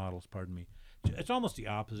chaos models, pardon me. It's almost the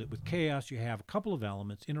opposite. With chaos, you have a couple of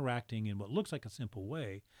elements interacting in what looks like a simple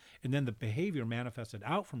way, and then the behavior manifested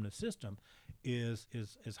out from the system is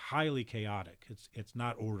highly chaotic. It's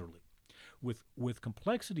not orderly. With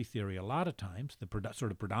complexity theory, a lot of times the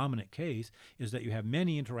sort of predominant case is that you have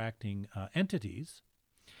many interacting entities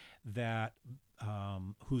that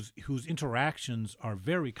whose interactions are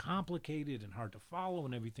very complicated and hard to follow,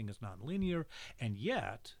 and everything is nonlinear, and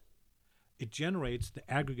yet it generates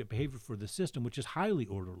the aggregate behavior for the system, which is highly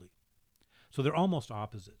orderly. So they're almost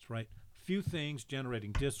opposites, right? Few things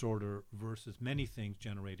generating disorder versus many things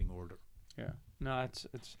generating order. Yeah. No,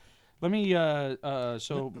 it's. Let me.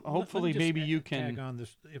 Hopefully, maybe you can tag on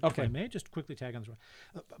this. If I may, just quickly tag on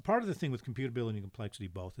this. Part of the thing with computability and complexity,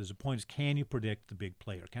 both, is the point is: can you predict the big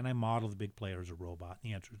player? Can I model the big player as a robot?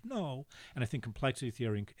 And the answer is no. And I think complexity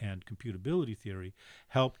theory and computability theory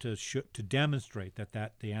help to demonstrate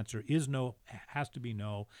that the answer is no, has to be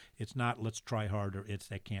no. It's not. Let's try harder. It's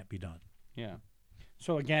that can't be done. Yeah.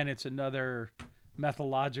 So again, it's another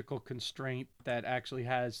methodological constraint that actually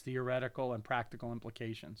has theoretical and practical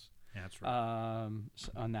implications. That's right.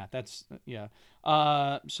 On that. That's, yeah.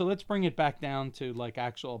 So let's bring it back down to like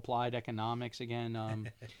actual applied economics again.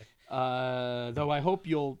 Though I hope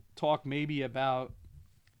you'll talk maybe about,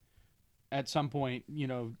 at some point,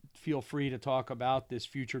 feel free to talk about this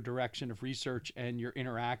future direction of research and your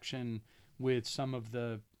interaction with some of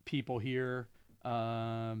the people here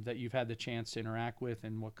that you've had the chance to interact with,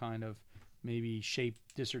 and what kind of maybe shape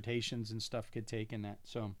dissertations and stuff could take in that.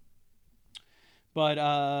 So, but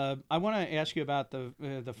I want to ask you about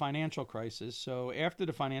the financial crisis. So after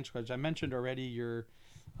the financial crisis, I mentioned already your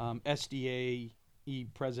SDA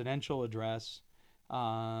presidential address,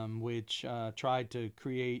 which tried to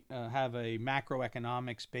have a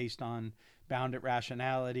macroeconomics based on bounded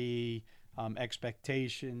rationality,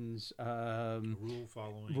 expectations, rule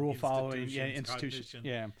following, institutions,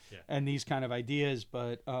 and these kind of ideas.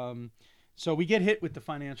 But so we get hit with the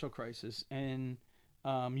financial crisis, and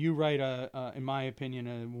you write in my opinion,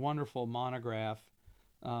 a wonderful monograph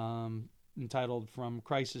entitled "From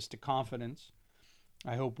Crisis to Confidence."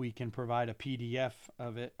 I hope we can provide a PDF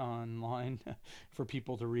of it online for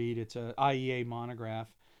people to read. It's a IEA monograph,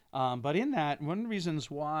 but in that, one of the reasons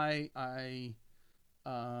why I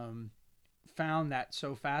found that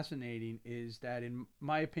so fascinating is that, in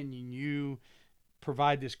my opinion, you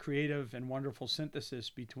provide this creative and wonderful synthesis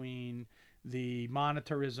between the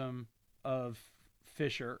monetarism of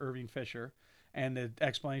Irving Fisher, and the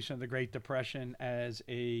explanation of the Great Depression as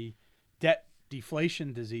a debt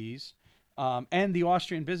deflation disease, and the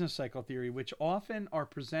Austrian business cycle theory, which often are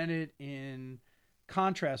presented in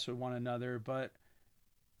contrast with one another. But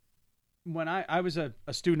when I was a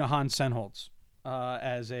student of Hans Sennholz,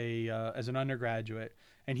 as an undergraduate,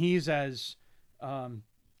 and he's as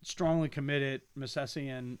strongly committed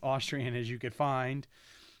Misesian Austrian as you could find,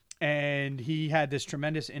 and he had this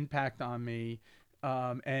tremendous impact on me,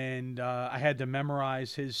 and I had to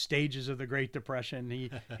memorize his stages of the Great Depression.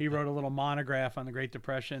 He wrote a little monograph on the Great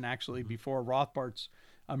Depression, actually before Rothbard's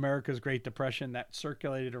America's Great Depression, that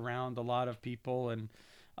circulated around a lot of people and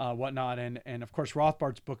whatnot, and of course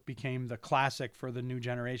Rothbard's book became the classic for the new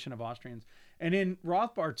generation of Austrians. And in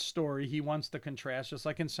Rothbard's story, he wants to contrast, just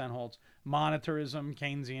like in Sennholz, monetarism,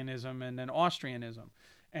 Keynesianism, and then Austrianism.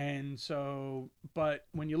 And so, but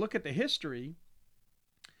when you look at the history,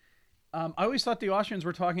 I always thought the Austrians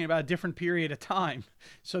were talking about a different period of time.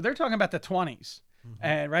 So they're talking about the 20s.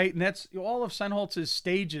 And right, and that's all of Senholz's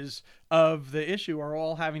stages of the issue are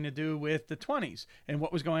all having to do with the 20s and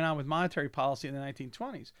what was going on with monetary policy in the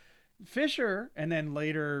 1920s. Fisher and then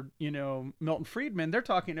later, Milton Friedman, they're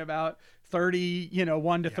talking about 1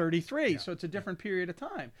 to 33. Yeah. So it's a different period of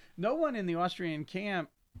time. No one in the Austrian camp,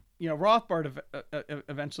 Rothbard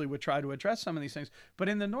eventually would try to address some of these things. But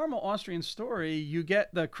in the normal Austrian story, you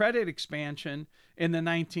get the credit expansion in the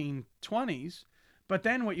 1920s. But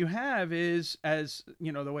then what you have is, as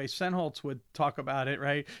the way Senholz would talk about it,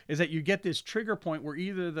 right, is that you get this trigger point where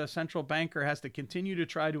either the central banker has to continue to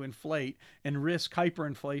try to inflate and risk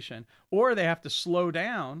hyperinflation, or they have to slow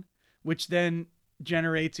down, which then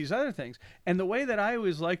generates these other things. And the way that I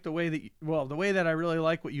always like the way that I really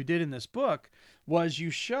like what you did in this book was you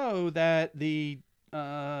show that the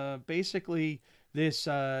basically this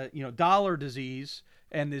dollar disease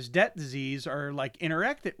and this debt disease are like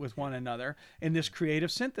interacted with one another in this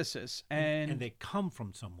creative synthesis, and they come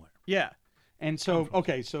from somewhere. Yeah, and so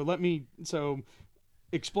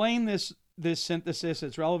explain this synthesis,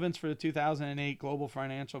 its relevance for the 2008 global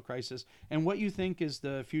financial crisis, and what you think is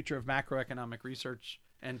the future of macroeconomic research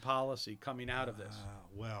and policy coming out of this.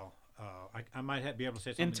 I might be able to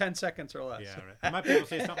say something in 10 seconds or less. Yeah, right. I might be able to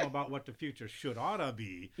say something about what the future oughta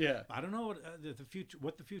be. Yeah, I don't know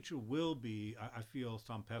what the future will be. I feel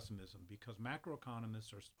some pessimism because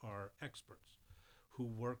macroeconomists are experts who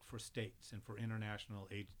work for states and for international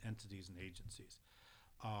entities and agencies.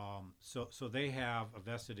 So they have a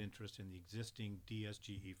vested interest in the existing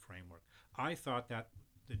DSGE framework. I thought that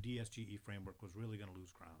the DSGE framework was really going to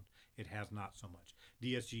lose ground. It has not so much.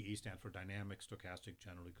 DSGE stands for Dynamic Stochastic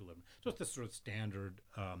General Equilibrium. So it's the sort of standard,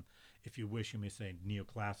 if you wish, you may say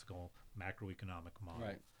neoclassical macroeconomic model.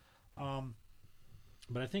 Right.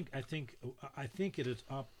 But I think it is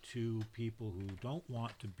up to people who don't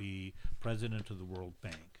want to be president of the World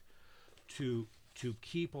Bank to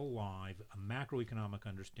keep alive a macroeconomic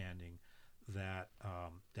understanding that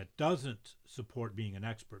doesn't support being an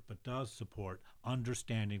expert, but does support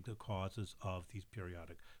understanding the causes of these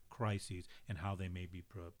periodic crises and how they may be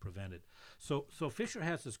prevented. So Fisher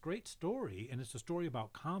has this great story, and it's a story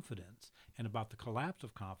about confidence and about the collapse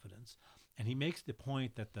of confidence. And he makes the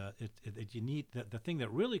point that the thing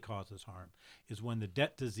that really causes harm is when the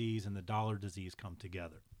debt disease and the dollar disease come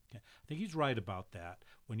together. Okay? I think he's right about that.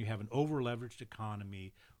 When you have an over-leveraged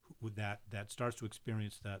economy that starts to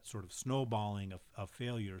experience that sort of snowballing of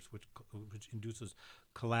failures, which induces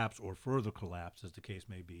collapse or further collapse, as the case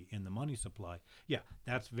may be, in the money supply. Yeah,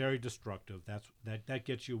 that's very destructive. That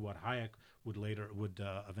gets you what Hayek would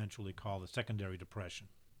eventually call the secondary depression.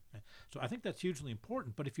 Okay? So I think that's hugely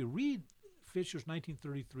important. But if you read Fisher's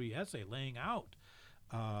 1933 essay laying out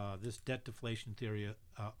this debt deflation theory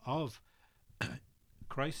of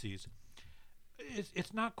crises,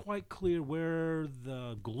 it's not quite clear where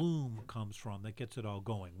the gloom comes from that gets it all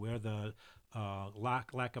going, where the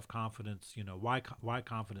lack of confidence, why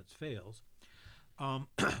confidence fails,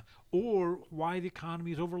 or why the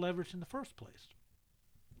economy is over-leveraged in the first place.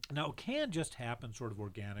 Now, it can just happen sort of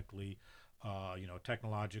organically,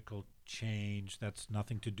 technological change that's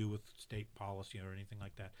nothing to do with state policy or anything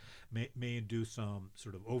like that may induce some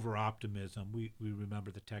sort of over-optimism. We remember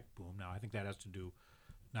the tech boom. Now, I think that has to do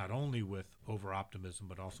not only with over-optimism,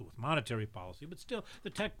 but also with monetary policy. But still, the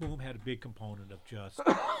tech boom had a big component of just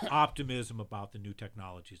optimism about the new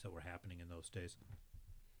technologies that were happening in those days.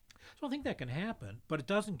 So I think that can happen, but it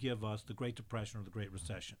doesn't give us the Great Depression or the Great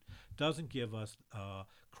Recession. It doesn't give us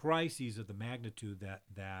crises of the magnitude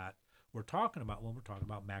that we're talking about when we're talking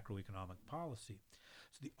about macroeconomic policy.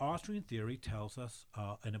 So the Austrian theory tells us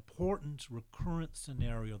an important recurrent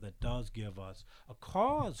scenario that does give us a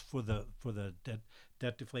cause for the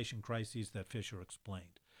debt deflation crises that Fisher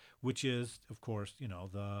explained, which is, of course,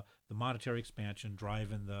 the monetary expansion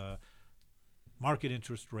driving the market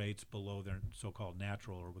interest rates below their so-called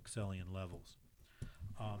natural or Wickselian levels.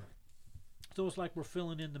 So it's like we're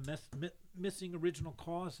filling in the missing original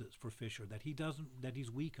causes for Fisher that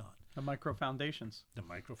he's weak on. The micro foundations.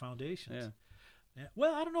 Yeah. Yeah.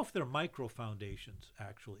 Well, I don't know if they're micro foundations.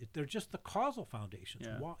 Actually, they're just the causal foundations.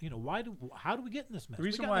 Yeah. How do we get in this mess? The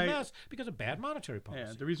reason we got in the mess because of bad monetary policy.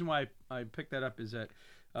 Yeah. The reason why I picked that up is that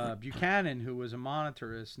Buchanan, who was a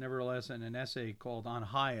monetarist, nevertheless, in an essay called "On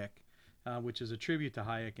Hayek," which is a tribute to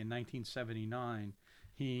Hayek in 1979,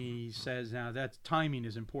 he says now that timing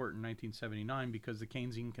is important, 1979, because the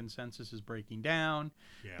Keynesian consensus is breaking down,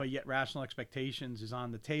 but yet rational expectations is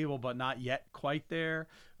on the table, but not yet quite there.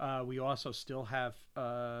 We also still have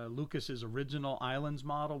Lucas's original islands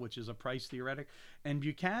model, which is a price theoretic. And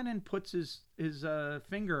Buchanan puts his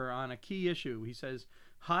finger on a key issue. He says,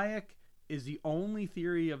 Hayek is the only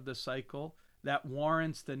theory of the cycle that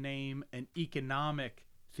warrants the name an economic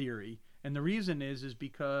theory. And the reason is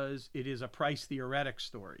because it is a price theoretic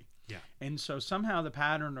story. Yeah. And so somehow the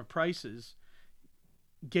pattern of prices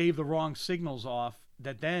gave the wrong signals off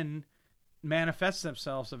that then manifests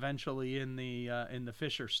themselves eventually in the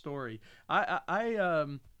Fisher story.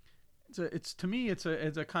 It's to me it's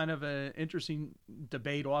a kind of an interesting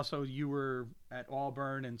debate. Also, you were at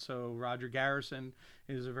Auburn, and so Roger Garrison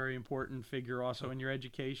is a very important figure also in your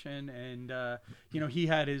education. And he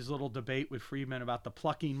had his little debate with Friedman about the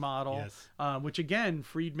plucking model, which again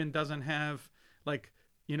Friedman doesn't have. Like,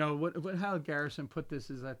 how Garrison put this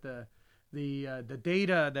is that the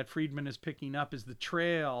data that Friedman is picking up is the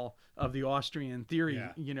trail of the Austrian theory.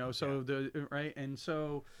 Right, and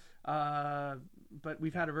so. But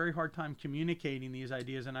we've had a very hard time communicating these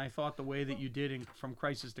ideas, and I thought the way that you did From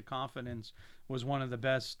Crisis to Confidence was one of the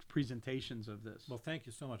best presentations of this. Well, thank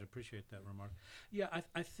you so much. I appreciate that remark. Yeah,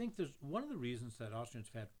 I think there's one of the reasons that Austrians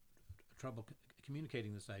have had trouble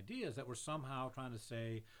communicating this idea is that we're somehow trying to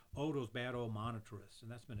say, those bad old monetarists,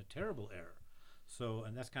 and that's been a terrible error. So,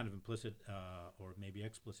 and that's kind of implicit or maybe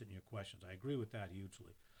explicit in your questions. I agree with that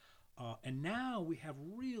hugely. And now we have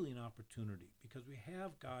really an opportunity because we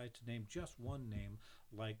have guys, to name just one name,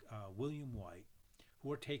 like William White,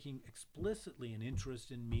 who are taking explicitly an interest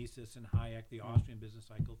in Mises and Hayek, the Austrian business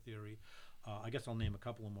cycle theory. I guess I'll name a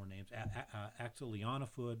couple of more names. Axel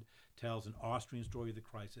Lianafud tells an Austrian story of the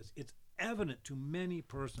crisis. It's evident to many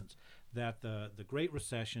persons that the Great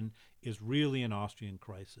Recession is really an Austrian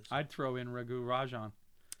crisis. I'd throw in Raghu Rajan.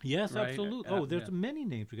 Yes, right? absolutely. There's many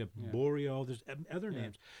names. We got Borio. There's other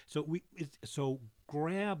names. So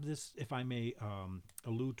grab this. If I may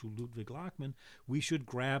allude to Ludwig Lachmann, we should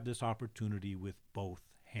grab this opportunity with both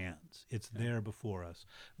hands. It's there before us.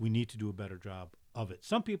 We need to do a better job of it.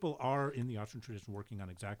 Some people are in the Austrian tradition working on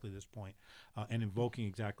exactly this point and invoking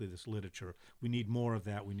exactly this literature. We need more of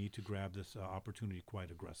that. We need to grab this opportunity quite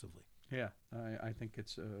aggressively. Yeah, I think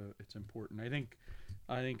it's important. I think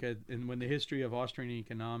and when the history of Austrian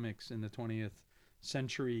economics in the 20th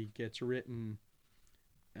century gets written,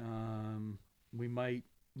 we might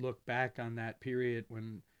look back on that period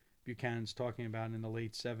when Buchanan's talking about in the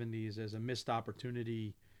late 70s as a missed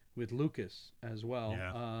opportunity with Lucas as well.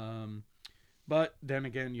 Yeah. But then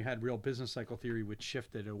again, you had real business cycle theory, which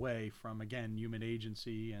shifted away from, again, human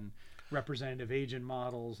agency and representative agent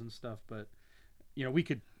models and stuff. But we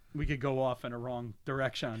could go off in a wrong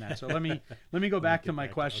direction on that. So let me go back to my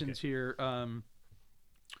questions here,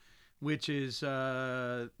 which is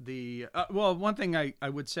one thing I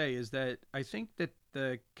would say is that I think that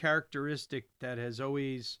the characteristic that has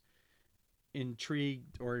always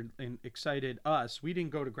intrigued or excited us, we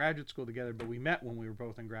didn't go to graduate school together, but we met when we were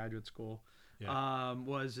both in graduate school,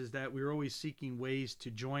 is that we were always seeking ways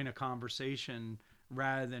to join a conversation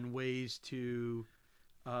rather than ways to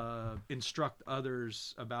instruct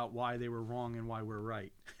others about why they were wrong and why we're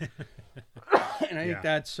right. And I think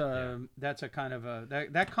that's a kind of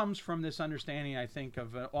that comes from this understanding, I think,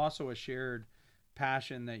 of also a shared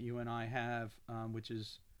passion that you and I have, which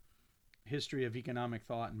is history of economic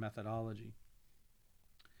thought and methodology.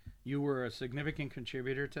 You were a significant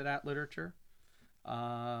contributor to that literature.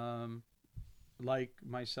 Like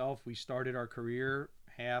myself, we started our career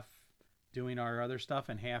half doing our other stuff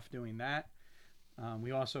and half doing that.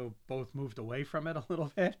 We also both moved away from it a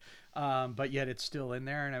little bit, but yet it's still in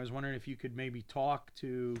there. And I was wondering if you could maybe talk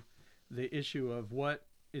to the issue of what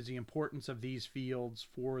is the importance of these fields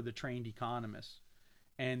for the trained economists.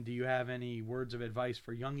 And do you have any words of advice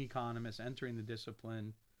for young economists entering the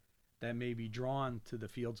discipline that may be drawn to the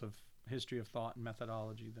fields of history of thought and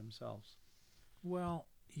methodology themselves? Well,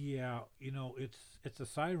 yeah, it's a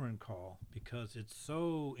siren call because it's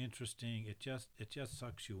so interesting. It just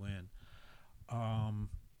sucks you in.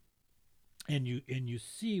 And you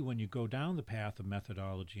see when you go down the path of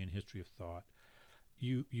methodology and history of thought,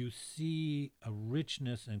 you see a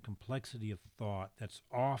richness and complexity of thought that's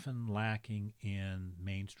often lacking in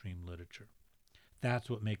mainstream literature. That's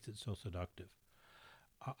what makes it so seductive.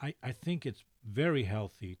 I think it's very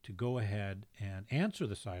healthy to go ahead and answer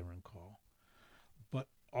the siren call, but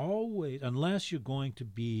always, unless you're going to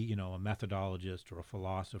be, a methodologist or a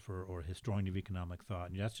philosopher or a historian of economic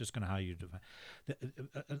thought, and that's just kind of how you define,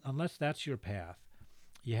 unless that's your path,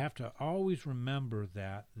 you have to always remember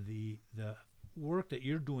that the work that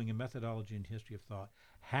you're doing in methodology and history of thought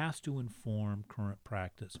has to inform current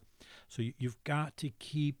practice. So you've got to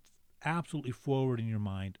keep absolutely forward in your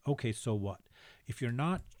mind. Okay, so what? If you're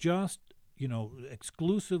not just,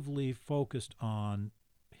 exclusively focused on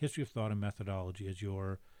history of thought and methodology as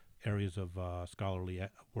your areas of scholarly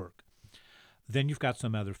work, then you've got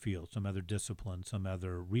some other field, some other discipline, some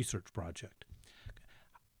other research project.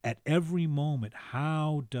 At every moment,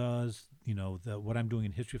 how does what I'm doing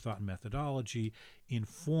in history of thought and methodology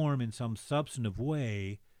inform in some substantive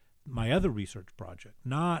way my other research project?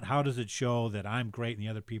 Not how does it show that I'm great and the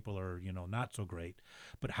other people are not so great,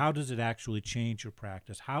 but how does it actually change your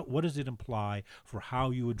practice? What does it imply for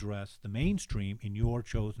how you address the mainstream in your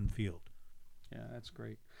chosen field? Yeah, that's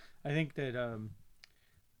great. I think that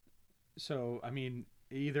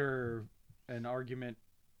either an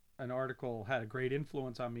article had a great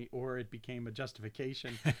influence on me, or it became a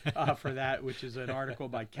justification for that, which is an article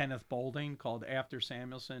by Kenneth Boulding called After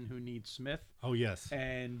Samuelson, Who Needs Smith? Oh, yes.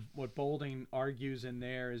 And what Boulding argues in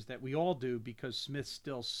there is that we all do, because Smith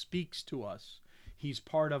still speaks to us. He's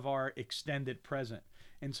part of our extended present.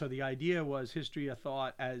 And so the idea was history of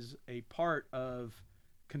thought as a part of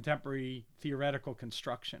contemporary theoretical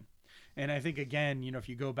construction. And I think, again, if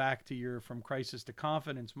you go back to your From Crisis to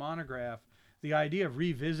Confidence monograph, the idea of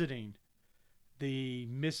revisiting the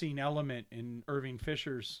missing element in Irving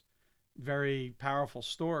Fisher's very powerful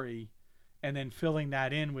story and then filling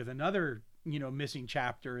that in with another, missing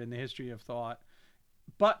chapter in the history of thought.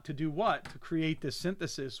 But to do what? To create this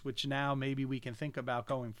synthesis, which now maybe we can think about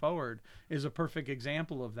going forward, is a perfect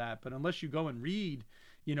example of that. But unless you go and read,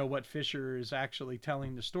 what Fisher is actually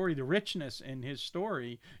telling the story, the richness in his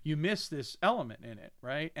story, you miss this element in it,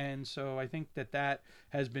 right? And so I think that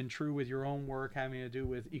has been true with your own work, having to do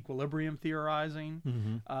with equilibrium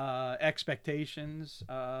theorizing, expectations,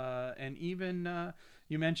 and even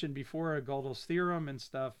you mentioned before Gödel's theorem and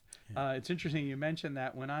stuff. It's interesting you mentioned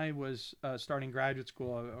that. When I was starting graduate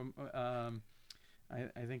school, I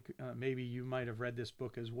think maybe you might have read this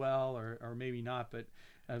book as well, or maybe not, but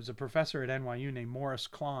there was a professor at NYU named Morris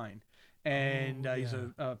Klein, and he's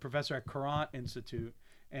a professor at Courant Institute,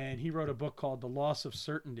 and he wrote a book called The Loss of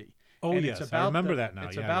Certainty. Oh, and yes, it's about I remember that now.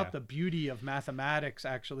 It's about the beauty of mathematics,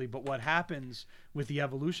 actually, but what happens with the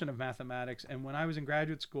evolution of mathematics. And when I was in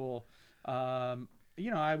graduate school, I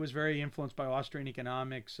was very influenced by Austrian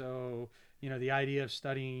economics, so, the idea of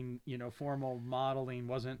studying, formal modeling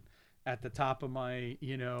wasn't at the top of my,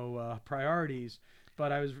 priorities.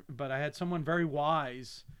 But I had someone very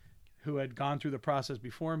wise who had gone through the process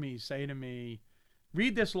before me say to me,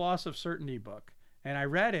 read this Loss of Certainty book. And I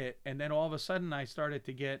read it, and then all of a sudden I started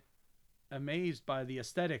to get amazed by the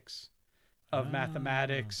aesthetics of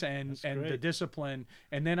mathematics and the discipline.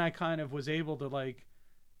 And then I kind of was able to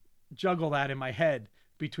juggle that in my head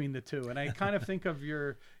between the two. And I kind of think of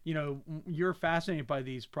you're fascinated by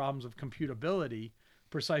these problems of computability,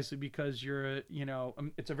 precisely because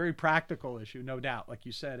it's a very practical issue, no doubt. Like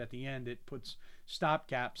you said, at the end, it puts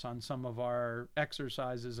stopgaps on some of our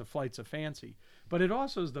exercises of flights of fancy. But it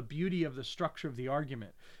also is the beauty of the structure of the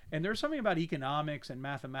argument. And there's something about economics and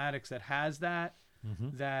mathematics that has that,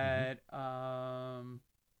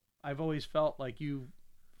 I've always felt like you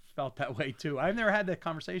felt that way too. I've never had that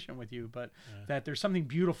conversation with you, but that there's something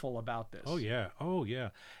beautiful about this. Oh yeah,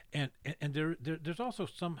 and there's also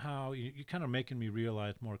somehow you're kind of making me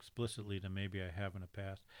realize more explicitly than maybe I have in the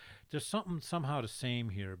past. There's something somehow the same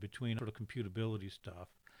here between sort of computability stuff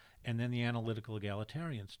and then the analytical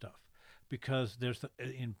egalitarian stuff, because there's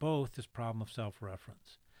in both this problem of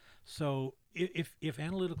self-reference. So if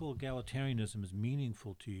analytical egalitarianism is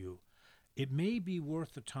meaningful to you, it may be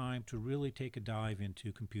worth the time to really take a dive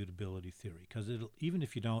into computability theory, because even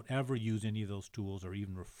if you don't ever use any of those tools or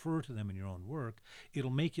even refer to them in your own work, it'll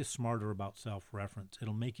make you smarter about self-reference.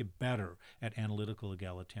 It'll make you better at analytical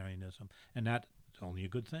egalitarianism, and that's only a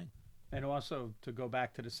good thing. And also, to go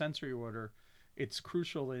back to the sensory order, it's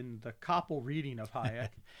crucial in the Koppl reading of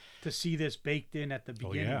Hayek to see this baked in at the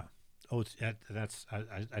beginning. Oh, yeah. Oh,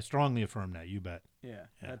 I strongly affirm that. You bet. Yeah.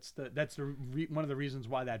 That's one of the reasons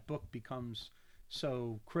why that book becomes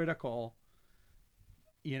so critical.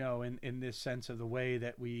 In this sense of the way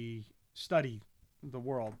that we study the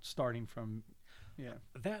world, starting from. Yeah.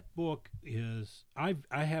 That book is I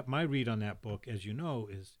have my read on that book, as you know,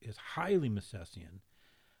 is highly Misesian,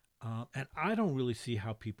 and I don't really see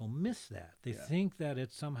how people miss that. They think that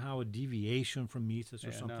it's somehow a deviation from Mises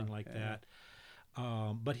or something like that.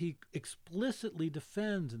 But he explicitly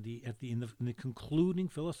defends in the concluding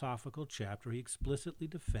philosophical chapter. He explicitly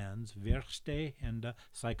defends Verstehende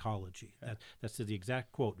psychology. That's the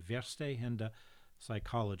exact quote: Verstehende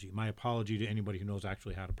psychology. My apology to anybody who knows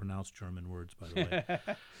actually how to pronounce German words, by the way.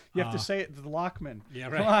 You have to say it to the Lockman. Yeah,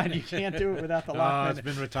 right. Come on, you can't do it without the Lockman. It's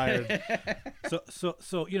been retired.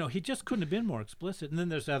 So he just couldn't have been more explicit. And then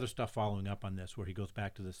there's other stuff following up on this where he goes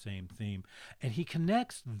back to the same theme. And he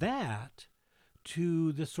connects that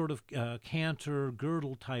to this sort of Cantor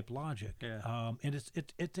Gödel type logic. Yeah. And it's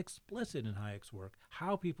explicit in Hayek's work.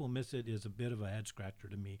 How people miss it is a bit of a head scratcher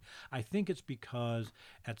to me. I think it's because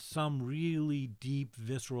at some really deep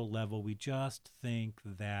visceral level, we just think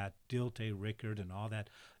that Dilthey, Rickard, and all that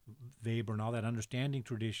Weber and all that understanding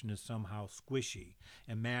tradition is somehow squishy,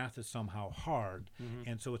 and math is somehow hard. Mm-hmm.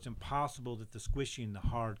 And so it's impossible that the squishy and the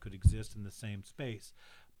hard could exist in the same space.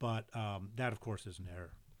 But that, of course, is an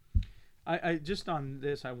error. I just on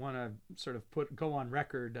this, I want to sort of go on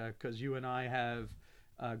record because you and I have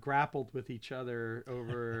grappled with each other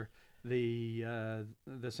over the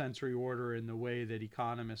sensory order and the way that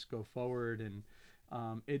economists go forward, and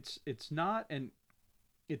it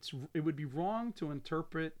would be wrong to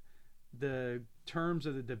interpret the terms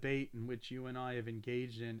of the debate in which you and I have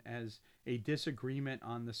engaged in as a disagreement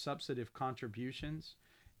on the substantive contributions.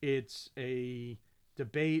 It's a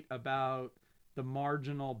debate about the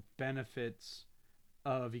marginal benefits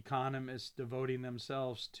of economists devoting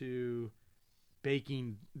themselves to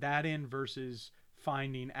baking that in versus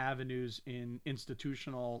finding avenues in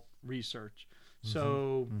institutional research. Mm-hmm.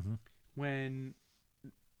 So when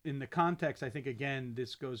in the context, I think, again,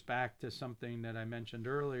 this goes back to something that I mentioned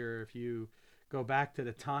earlier. If you go back to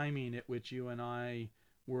the timing at which you and I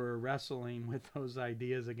were wrestling with those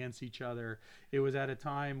ideas against each other, it was at a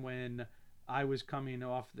time when I was coming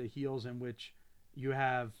off the heels in which you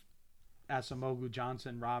have Acemoglu,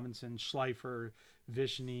 Johnson, Robinson, Schleifer,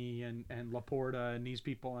 Vishny, and Laporta, and these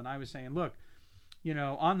people. And I was saying, look,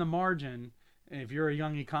 on the margin, if you're a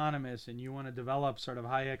young economist and you want to develop sort of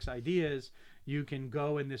Hayek's ideas, you can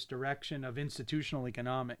go in this direction of institutional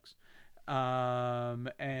economics.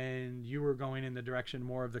 And you were going in the direction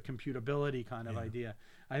more of the computability kind of idea.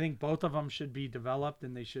 I think both of them should be developed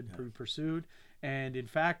and they should be pursued. And in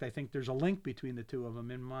fact, I think there's a link between the two of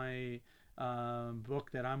them. In my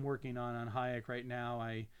book that I'm working on Hayek right now,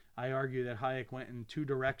 I argue that Hayek went in two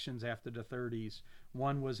directions after the 30s.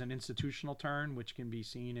 One was an institutional turn, which can be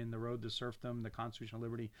seen in The Road to Serfdom, The Constitutional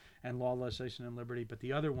Liberty, and Law, Legislation, and Liberty. But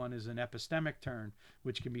the other one is an epistemic turn,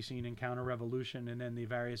 which can be seen in Counter-Revolution and then the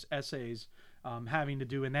various essays having to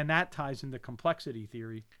do. And then that ties into complexity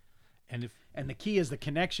theory. And the key is the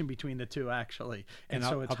connection between the two, actually. And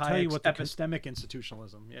so it's Hayek's epistemic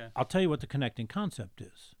institutionalism. Yeah. I'll tell you what the connecting concept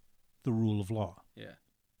is. The rule of law. Yeah.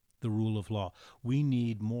 The rule of law. We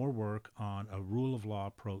need more work on a rule of law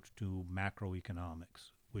approach to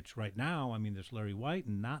macroeconomics, which right now, there's Larry White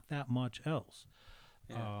and not that much else.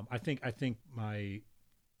 Yeah. I think my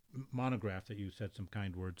monograph that you said some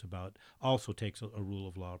kind words about also takes a rule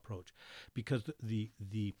of law approach, because the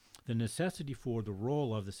necessity for the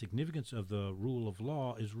role of the significance of the rule of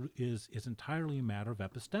law is entirely a matter of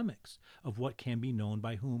epistemics, of what can be known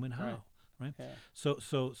by whom and how. Right. Yeah.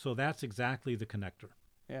 So that's exactly the connector.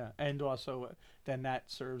 Yeah, and also then that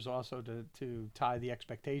serves also to tie the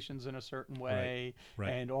expectations in a certain way, right.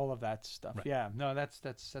 And all of that stuff. Right. Yeah, no, that's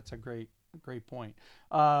a great point.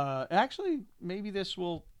 Actually, maybe this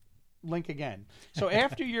will link again. So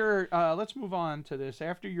after your let's move on to this.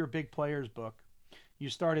 After your Big Players book, you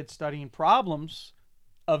started studying problems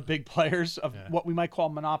of big players, of what we might call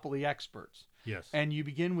monopoly experts. Yes. And you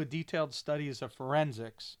begin with detailed studies of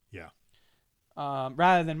forensics. Yeah.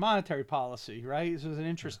 Rather than monetary policy, right? This is an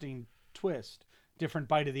interesting twist, different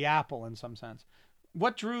bite of the apple in some sense.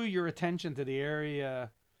 What drew your attention to the area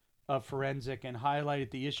of forensic and highlighted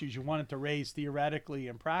the issues you wanted to raise theoretically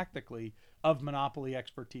and practically of monopoly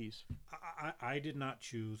expertise? I did not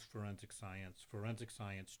choose forensic science. Forensic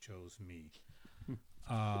science chose me.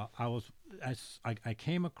 I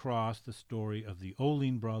came across the story of the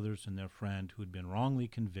Olin brothers and their friend who had been wrongly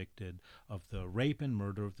convicted of the rape and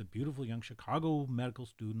murder of the beautiful young Chicago medical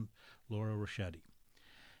student Laura Rochetti.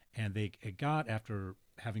 And they got, after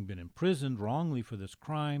having been imprisoned wrongly for this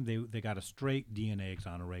crime, they got a straight DNA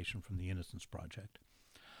exoneration from the Innocence Project.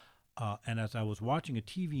 And as I was watching a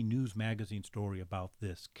TV news magazine story about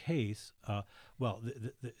this case,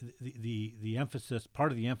 the emphasis,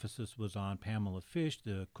 part of the emphasis was on Pamela Fish,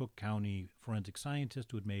 the Cook County forensic scientist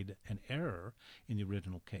who had made an error in the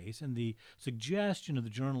original case. And the suggestion of the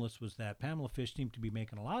journalist was that Pamela Fish seemed to be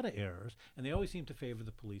making a lot of errors, and they always seemed to favor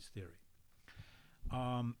the police theory.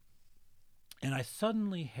 And I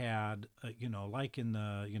suddenly had, like in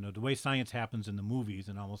the way science happens in the movies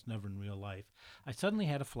and almost never in real life, I suddenly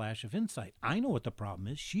had a flash of insight. I know what the problem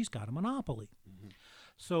is. She's got a monopoly. Mm-hmm.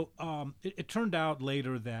 So it turned out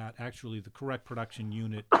later that actually the correct production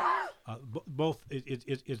unit both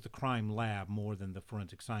is the crime lab more than the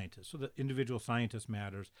forensic scientist. So the individual scientist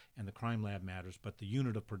matters and the crime lab matters, but the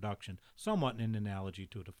unit of production, somewhat in an analogy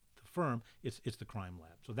to the firm, it's the crime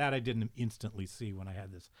lab. So that I didn't instantly see when I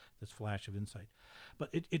had this flash of insight. But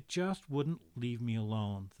it just wouldn't leave me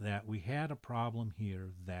alone that we had a problem here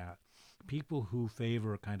that people who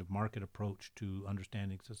favor a kind of market approach to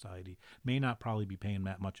understanding society may not probably be paying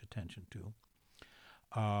that much attention to.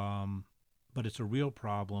 But it's a real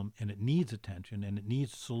problem, and it needs attention, and it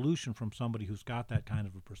needs a solution from somebody who's got that kind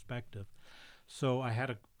of a perspective. So I had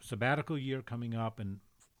a sabbatical year coming up, and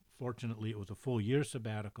fortunately it was a full year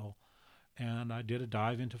sabbatical, and I did a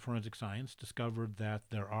dive into forensic science, discovered that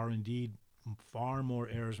there are indeed far more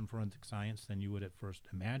errors in forensic science than you would at first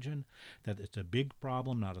imagine, that it's a big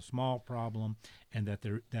problem, not a small problem, and that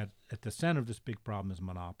at the center of this big problem is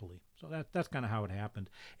monopoly. So that's kind of how it happened.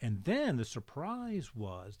 And then the surprise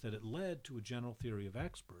was that it led to a general theory of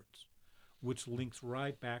experts, which links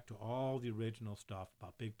right back to all the original stuff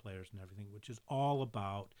about big players and everything, which is all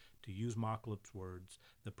about, to use Mocklip's words,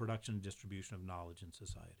 the production and distribution of knowledge in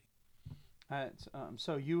society.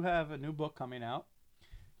 So you have a new book coming out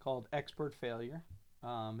called Expert Failure.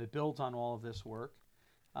 It builds on all of this work,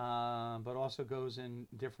 but also goes in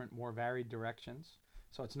different, more varied directions.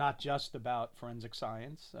 So it's not just about forensic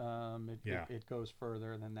science. It goes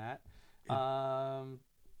further than that.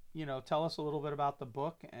 Tell us a little bit about the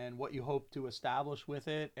book and what you hope to establish with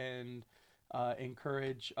it, and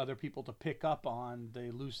encourage other people to pick up on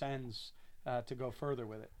the loose ends to go further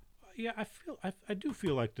with it. Yeah, I do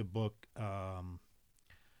feel like the book kind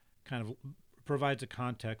of provides a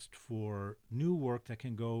context for new work that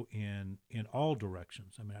can go in all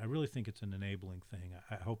directions. I mean, I really think it's an enabling thing.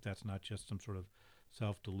 I hope that's not just some sort of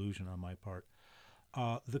self-delusion on my part.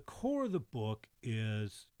 The core of the book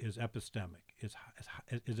is epistemic, is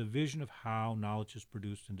a vision of how knowledge is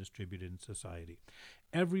produced and distributed in society.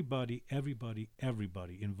 Everybody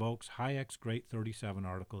invokes Hayek's great 37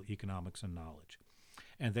 article, Economics and Knowledge,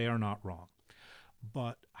 and they are not wrong.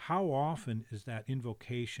 But how often is that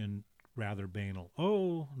invocation rather banal?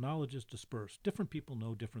 Oh, knowledge is dispersed. Different people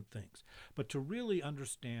know different things. But to really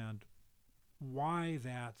understand why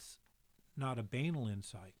that's not a banal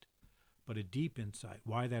insight, but a deep insight,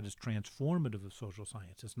 why that is transformative of social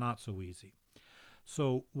science, is not so easy.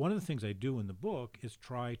 So one of the things I do in the book is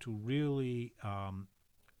try to really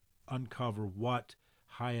uncover what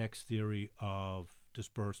Hayek's theory of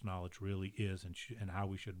dispersed knowledge really is, and how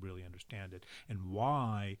we should really understand it, and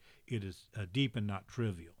why it is deep and not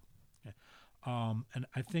trivial. And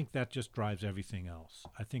I think that just drives everything else.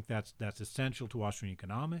 I think that's essential to Austrian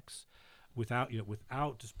economics. Without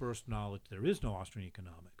dispersed knowledge, there is no Austrian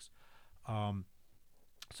economics.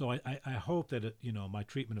 So I hope that my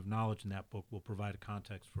treatment of knowledge in that book will provide a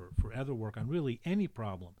context for other work on really any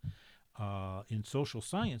problem in social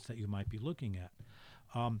science that you might be looking at.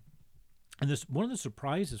 And one of the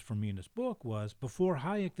surprises for me in this book was, before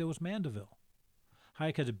Hayek, there was Mandeville.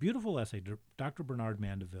 Hayek has a beautiful essay, Dr. Bernard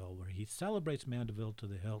Mandeville, where he celebrates Mandeville to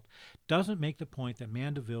the hilt, doesn't make the point that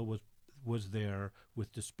Mandeville was there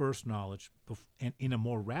with dispersed knowledge and in a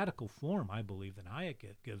more radical form, I believe, than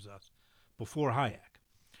Hayek gives us, before Hayek.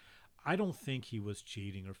 I don't think he was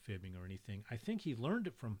cheating or fibbing or anything. I think he learned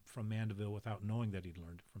it from Mandeville without knowing that he'd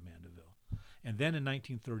learned it from Mandeville. And then in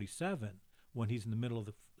 1937, when he's in the middle of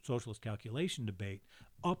the socialist calculation debate,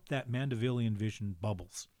 up that Mandevillian vision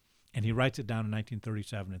bubbles. And he writes it down in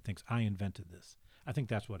 1937 and thinks, I invented this. I think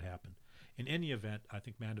that's what happened. In any event, I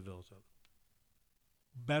think Mandeville is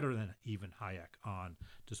better than even Hayek on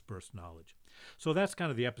dispersed knowledge. So that's kind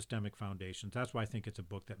of the epistemic foundations. That's why I think it's a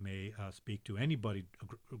book that may speak to anybody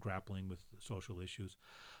grappling with social issues.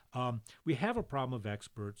 We have a problem of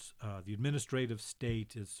experts. The administrative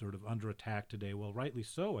state is sort of under attack today. Well, rightly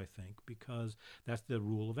so, I think, because that's the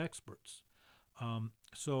rule of experts.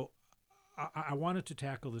 So I wanted to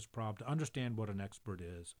tackle this problem to understand what an expert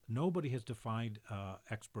is. Nobody has defined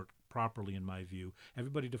expert properly, in my view.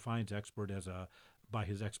 Everybody defines expert as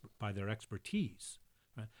by their expertise.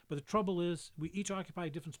 Right? But the trouble is, we each occupy a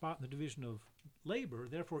different spot in the division of labor.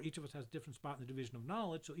 Therefore, each of us has a different spot in the division of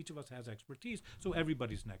knowledge. So each of us has expertise. So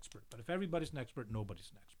everybody's an expert. But if everybody's an expert, nobody's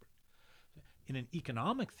an expert. In an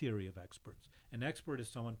economic theory of experts, an expert is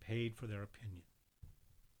someone paid for their opinion.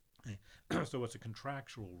 So it's a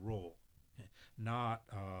contractual role. Not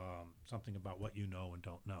something about what you know and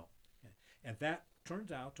don't know. And that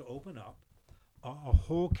turns out to open up a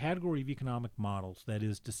whole category of economic models that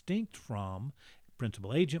is distinct from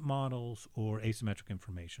principal agent models or asymmetric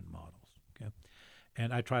information models. Okay?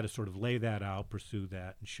 And I try to sort of lay that out, pursue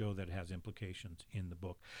that, and show that it has implications in the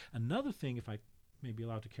book. Another thing, if I may be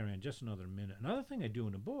allowed to carry on just another minute, another thing I do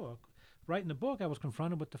in the book, writing the book, I was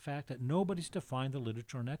confronted with the fact that nobody's defined the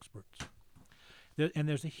literature on experts. And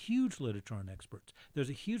there's a huge literature on experts. There's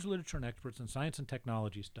a huge literature on experts in science and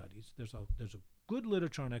technology studies. There's a good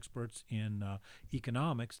literature on experts in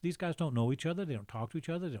economics. These guys don't know each other. They don't talk to each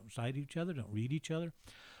other. They don't cite each other. They don't read each other.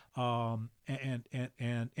 And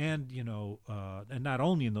not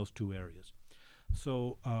only in those two areas.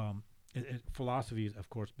 So philosophy is, of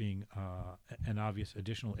course, being an obvious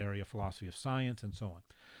additional area, philosophy of science and so on.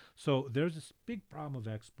 So there's this big problem of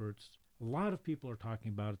experts. A lot of people are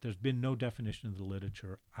talking about it. There's been no definition of the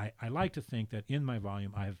literature. I like to think that in my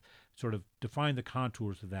volume I have sort of defined the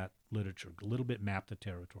contours of that literature, a little bit mapped the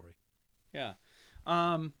territory. Yeah.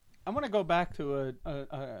 I want to go back to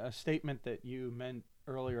a statement that you meant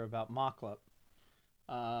earlier about Mocklup.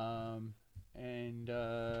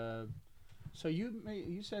 So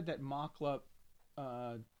you said that Mocklup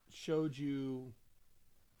showed you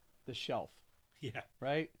the shelf. Yeah.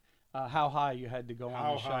 Right? How high you had to go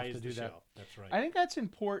on the shelf to do that. Shelf? That's right. I think that's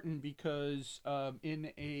important because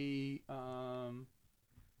there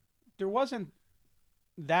wasn't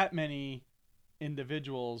that many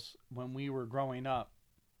individuals when we were growing up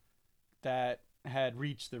that had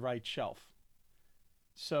reached the right shelf.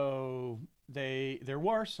 So there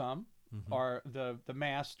were some, are the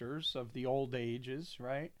masters of the old ages,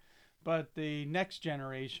 right? But the next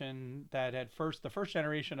generation that had the first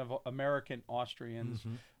generation of American Austrians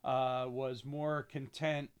was more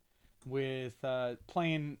content with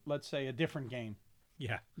playing, let's say, a different game.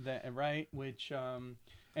 Yeah. Right? Which, and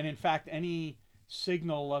in fact, any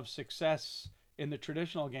signal of success in the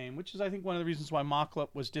traditional game, which is, I think, one of the reasons why Mocklup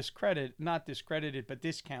was not discredited, but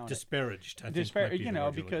discounted. Disparaged,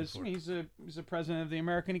 because he's a president of the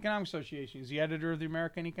American Economic Association. He's the editor of the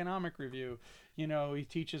American Economic Review. He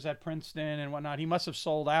teaches at Princeton and whatnot. He must have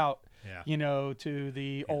sold out, to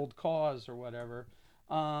the old cause or whatever.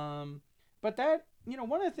 But that,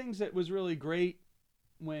 one of the things that was really great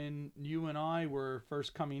when you and I were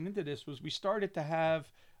first coming into this was we started to have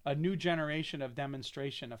a new generation of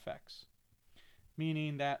demonstration effects.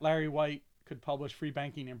 Meaning that Larry White could publish Free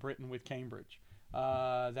Banking in Britain with Cambridge,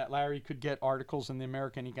 that Larry could get articles in the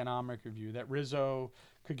American Economic Review, that Rizzo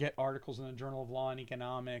could get articles in the Journal of Law and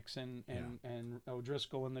Economics, and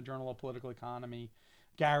O'Driscoll in the Journal of Political Economy,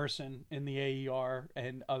 Garrison in the AER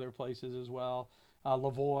and other places as well.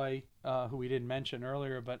 Lavoie, who we didn't mention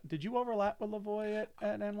earlier, but did you overlap with Lavoie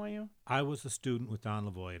at NYU? I was a student with Don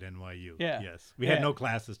Lavoie at NYU. Yeah. Yes. We had no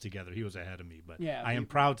classes together. He was ahead of me, but I am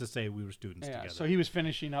proud to say we were students together. So he was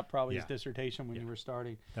finishing up probably his dissertation when you were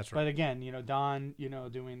starting. That's right. But again, Don,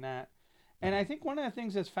 doing that. And I think one of the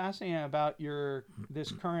things that's fascinating about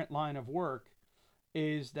this current line of work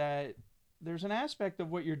is that there's an aspect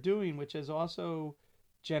of what you're doing which has also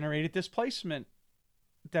generated displacement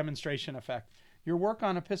demonstration effect. Your work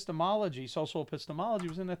on epistemology, social epistemology,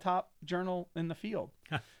 was in the top journal in the field.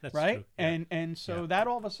 That's right? true. Yeah. And so that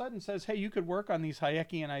all of a sudden says, hey, you could work on these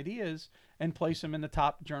Hayekian ideas and place them in the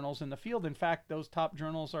top journals in the field. In fact, those top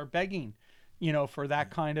journals are begging, for that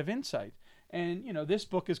kind of insight. And, this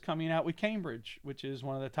book is coming out with Cambridge, which is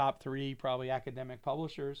one of the top 3 probably academic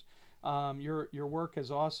publishers. Your work has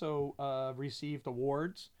also received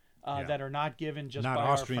awards that are not given just not by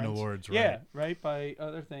Austrian our friends. awards, right? Yeah, right, by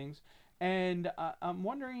other things. And I'm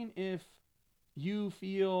wondering if you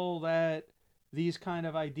feel that these kind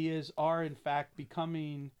of ideas are, in fact,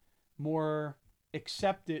 becoming more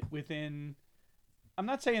accepted within. I'm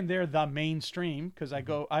not saying they're the mainstream, because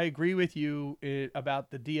I agree with you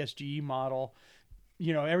about the DSGE model.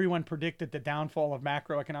 Everyone predicted the downfall of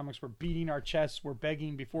macroeconomics. We're beating our chests. We're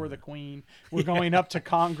begging before the Queen. We're going up to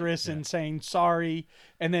Congress and saying sorry,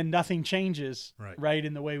 and then nothing changes right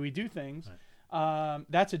in the way we do things. Right.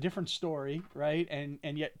 That's a different story, right?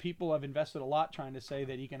 And yet people have invested a lot trying to say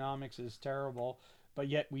that economics is terrible, but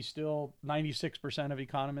yet we still, 96% of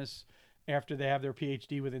economists, after they have their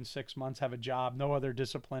PhD within 6 months, have a job. No other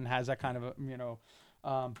discipline has that kind of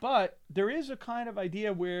but there is a kind of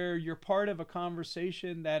idea where you're part of a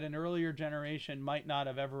conversation that an earlier generation might not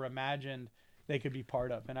have ever imagined they could be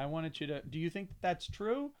part of. And I wanted you to, do you think that's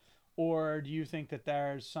true? Or do you think that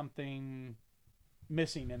there's something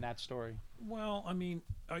missing in that story? Well, I mean,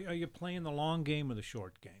 are you playing the long game or the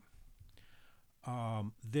short game?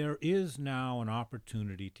 There is now an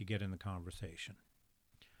opportunity to get in the conversation.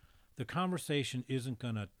 The conversation isn't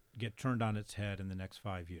going to get turned on its head in the next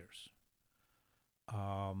 5 years.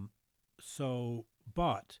 So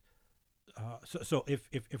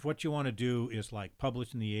if what you want to do is like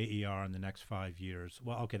publish in the AER in the next 5 years,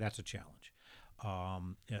 well, okay, that's a challenge.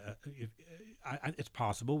 It's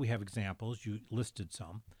possible. We have examples. You listed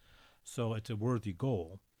some. So it's a worthy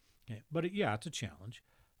goal. Okay. But it's a challenge.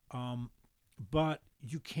 But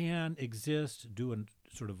you can exist, do a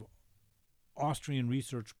sort of Austrian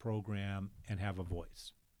research program, and have a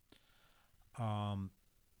voice. Now,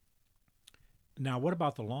 what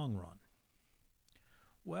about the long run?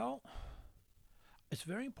 Well, it's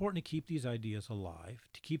very important to keep these ideas alive,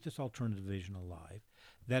 to keep this alternative vision alive,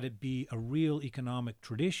 that it be a real economic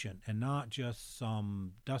tradition and not just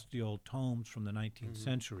some dusty old tomes from the 19th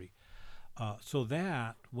century, so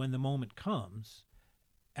that when the moment comes,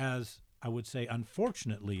 as I would say,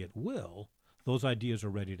 unfortunately it will, those ideas are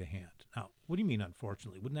ready to hand. Now, what do you mean,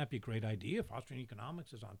 unfortunately? Wouldn't that be a great idea if Austrian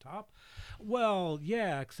economics is on top? Well,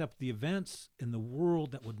 yeah, except the events in the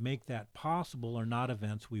world that would make that possible are not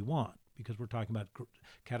events we want, because we're talking about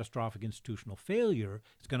catastrophic institutional failure.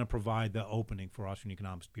 It's going to provide the opening for Austrian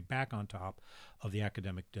economics to be back on top of the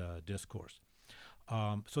academic discourse.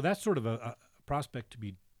 So that's sort of a prospect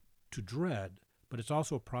to dread, but it's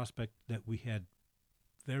also a prospect that we had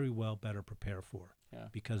very well better prepare for,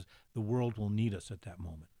 because the world will need us at that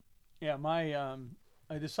moment. Yeah,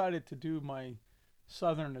 I decided to do my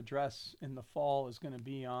Southern address in the fall is going to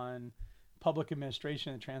be on public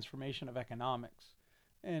administration and transformation of economics.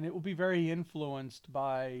 And it will be very influenced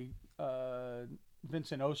by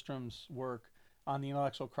Vincent Ostrom's work on the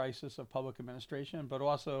intellectual crisis of public administration, but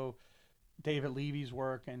also David Levy's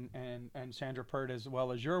work and Sandra Pert, as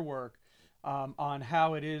well as your work, on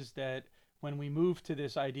how it is that when we move to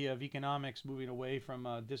this idea of economics moving away from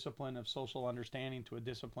a discipline of social understanding to a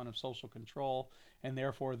discipline of social control, and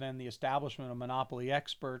therefore then the establishment of monopoly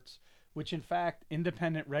experts, which in fact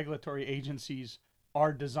independent regulatory agencies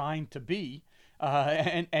are designed to be,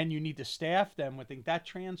 and you need to staff them with things, that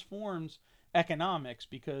transforms economics,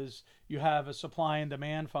 because you have a supply and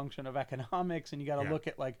demand function of economics, and you got to look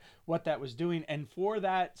at like what that was doing. And for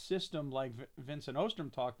that system, like Vincent Ostrom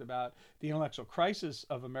talked about, the intellectual crisis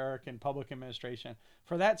of American public administration,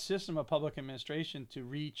 for that system of public administration to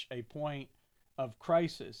reach a point of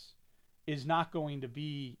crisis is not going to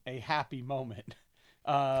be a happy moment.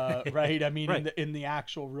 Right? I mean, right. In the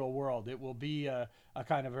actual real world, it will be a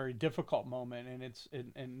kind of very difficult moment,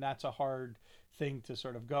 and that's a hard thing to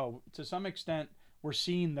sort of go. To some extent, we're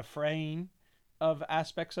seeing the fraying of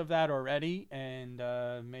aspects of that already, and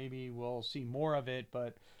maybe we'll see more of it,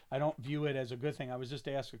 but I don't view it as a good thing. I was just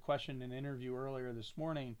asked a question in an interview earlier this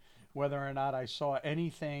morning whether or not I saw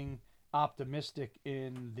anything optimistic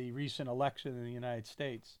in the recent election in the United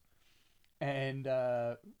States, and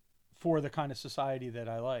for the kind of society that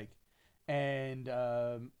I like. And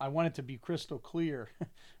I want it to be crystal clear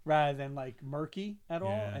rather than like murky at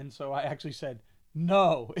all. And so I actually said,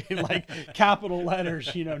 no, in like capital letters,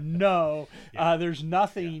 no. There's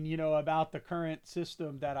nothing, about the current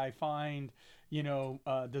system that I find,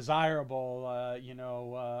 desirable.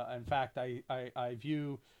 In fact, I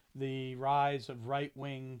view the rise of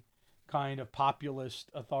right-wing kind of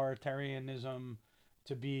populist authoritarianism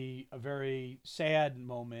to be a very sad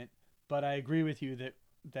moment. But I agree with you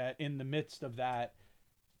that in the midst of that,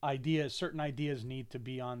 certain ideas need to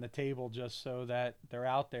be on the table just so that they're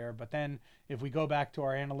out there. But then if we go back to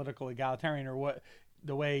our analytical egalitarian, or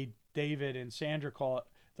the way David and Sandra call it,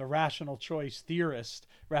 the rational choice theorist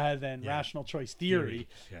rather than rational choice theory,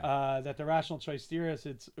 that the rational choice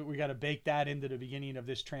theorist, we got to bake that into the beginning of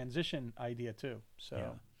this transition idea too.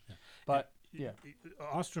 So, but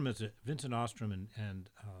Vincent Ostrom and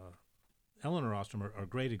Eleanor Ostrom are a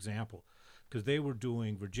great example, because they were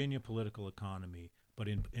doing Virginia political economy, but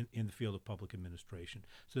in the field of public administration.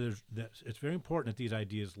 So it's very important that these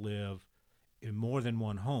ideas live in more than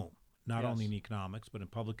one home, not only in economics, but in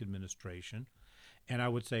public administration, and I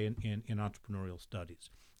would say in entrepreneurial studies.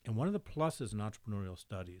 And one of the pluses in entrepreneurial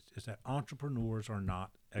studies is that entrepreneurs are not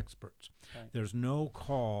experts. Right. There's no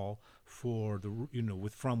call for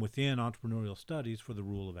from within entrepreneurial studies for the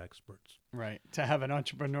rule of experts. Right. To have an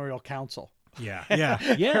entrepreneurial council. Yeah.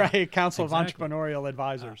 Right. Council of entrepreneurial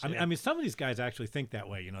advisors. I mean, some of these guys actually think that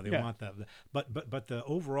way. They want that. But the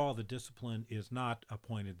overall, the discipline is not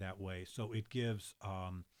appointed that way. So it gives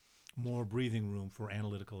more breathing room for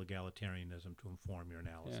analytical egalitarianism to inform your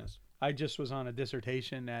analysis. Yeah. I just was on a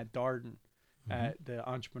dissertation at Darden at the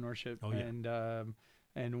entrepreneurship,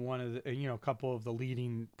 and one of the a couple of the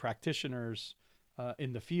leading practitioners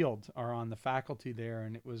in the field are on the faculty there,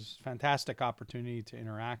 and it was a fantastic opportunity to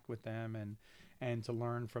interact with them and to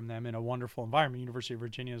learn from them in a wonderful environment. University of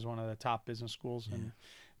Virginia is one of the top business schools,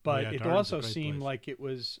 but it also seemed like it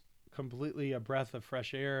was completely a breath of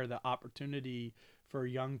fresh air, the opportunity for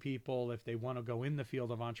young people if they want to go in the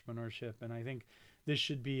field of entrepreneurship. And I think this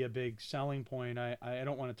should be a big selling point. I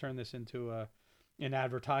don't want to turn this into an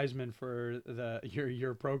advertisement for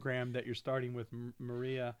your program that you're starting with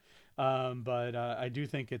Maria, but I do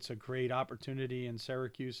think it's a great opportunity, and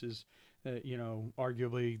Syracuse is,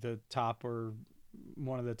 arguably the top or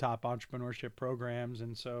one of the top entrepreneurship programs,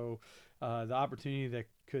 and so the opportunity that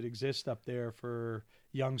could exist up there for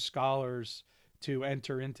young scholars to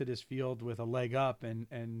enter into this field with a leg up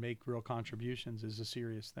and make real contributions is a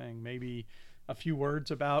serious thing. Maybe a few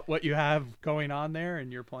words about what you have going on there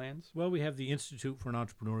and your plans? Well, we have the Institute for an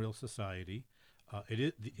Entrepreneurial Society. It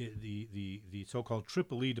is the so-called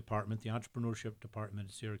Triple E department, the entrepreneurship department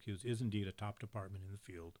at Syracuse, is indeed a top department in the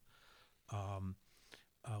field.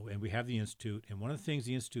 And we have the Institute, and one of the things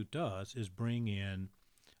the Institute does is bring in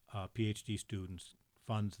PhD students,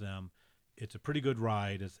 funds them. It's a pretty good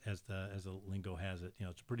ride, as the lingo has it.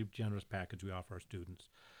 It's a pretty generous package we offer our students.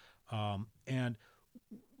 And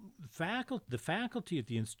the faculty at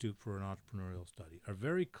the Institute for an Entrepreneurial Study are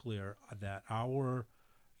very clear that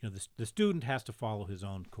the student has to follow his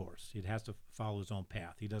own course. He has to follow his own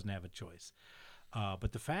path. He doesn't have a choice.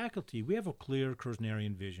 But the faculty, we have a clear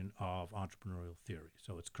Kersnerian vision of entrepreneurial theory.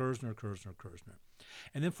 So it's Kersner.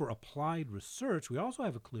 And then for applied research, we also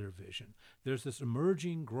have a clear vision. There's this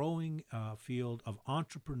emerging, growing field of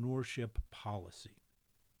entrepreneurship policy.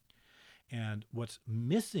 And what's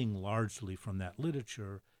missing largely from that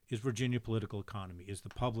literature is Virginia political economy, is the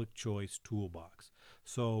public choice toolbox.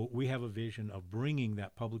 So we have a vision of bringing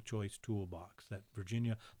that public choice toolbox, that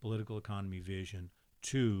Virginia political economy vision,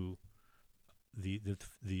 to the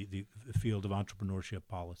field of entrepreneurship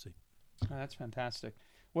policy. Oh, that's fantastic.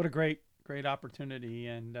 What a great opportunity,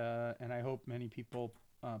 and I hope many people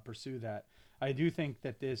pursue that. I do think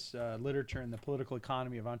that this literature in the political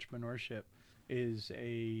economy of entrepreneurship is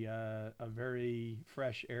a very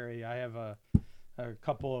fresh area. I have a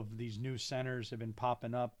couple of these new centers have been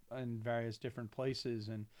popping up in various different places,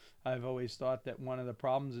 and I've always thought that one of the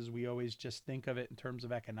problems is we always just think of it in terms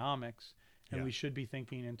of economics, and we should be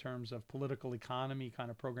thinking in terms of political economy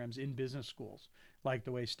kind of programs in business schools, like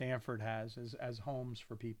the way Stanford has as homes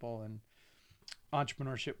for people, and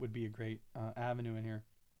entrepreneurship would be a great avenue in here.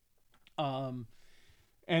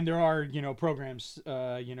 And there are, programs,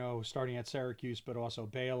 starting at Syracuse, but also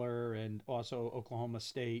Baylor and also Oklahoma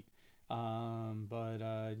State. And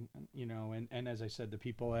as I said, the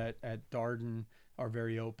people at Darden are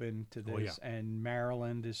very open to this. And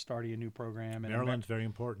Maryland is starting a new program. And Maryland's very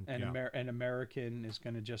important. And American is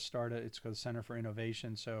going to just start it's called Center for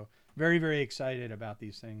Innovation. So very, very excited about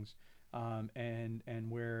these things and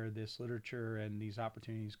where this literature and these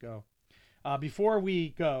opportunities go. Before we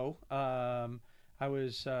go, I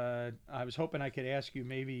was hoping I could ask you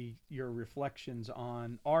maybe your reflections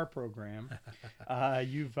on our program.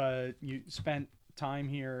 You spent time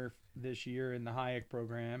here this year in the Hayek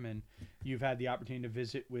program, and you've had the opportunity to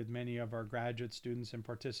visit with many of our graduate students and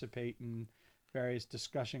participate in various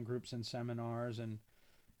discussion groups and seminars. And I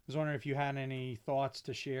was wondering if you had any thoughts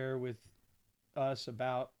to share with us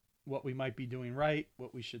about what we might be doing right,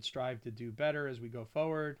 what we should strive to do better as we go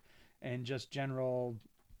forward, and just general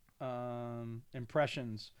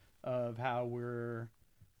impressions of how we're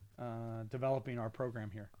developing our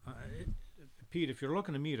program here. Pete, if you're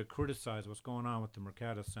looking to me to criticize what's going on with the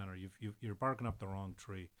Mercatus Center, you're barking up the wrong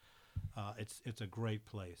tree. It's a great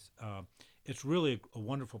place. It's really a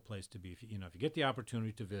wonderful place to be. If you get the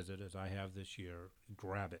opportunity to visit, as I have this year,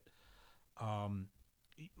 grab it.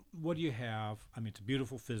 What do you have? I mean, it's a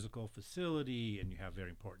beautiful physical facility, and you have very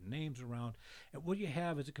important names around. And what you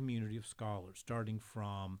have is a community of scholars, starting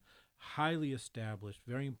from highly established,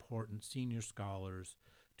 very important senior scholars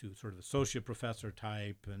to sort of associate professor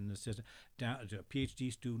type and assistant, down to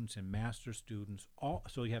PhD students and master students.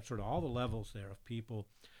 So you have sort of all the levels there of people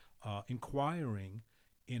inquiring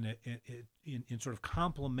in sort of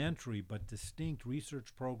complementary but distinct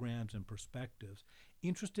research programs and perspectives,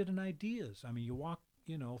 interested in ideas. I mean, you walk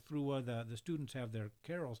through the students have their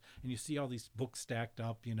carols, and you see all these books stacked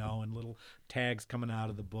up, and little tags coming out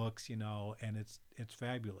of the books, and it's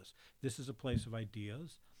fabulous. This is a place of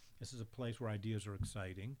ideas. This is a place where ideas are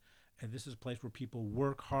exciting, and this is a place where people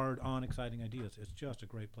work hard on exciting ideas. It's just a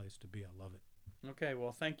great place to be. I love it. Okay,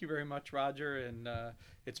 well, thank you very much, Roger, and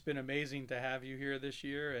it's been amazing to have you here this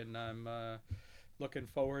year, and I'm looking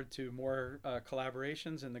forward to more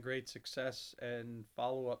collaborations and the great success and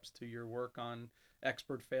follow-ups to your work on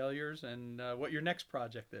expert failures and what your next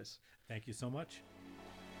project is. Thank you so much.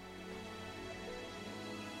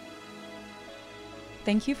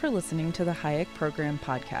 Thank you for listening to the Hayek Program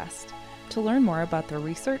podcast. To learn more about the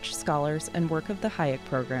research, scholars, and work of the Hayek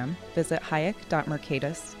Program, visit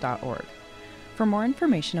hayek.mercatus.org. For more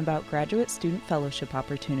information about graduate student fellowship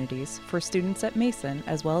opportunities for students at Mason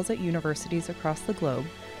as well as at universities across the globe,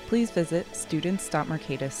 please visit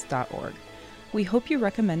students.mercatus.org. We hope you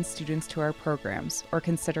recommend students to our programs or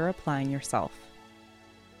consider applying yourself.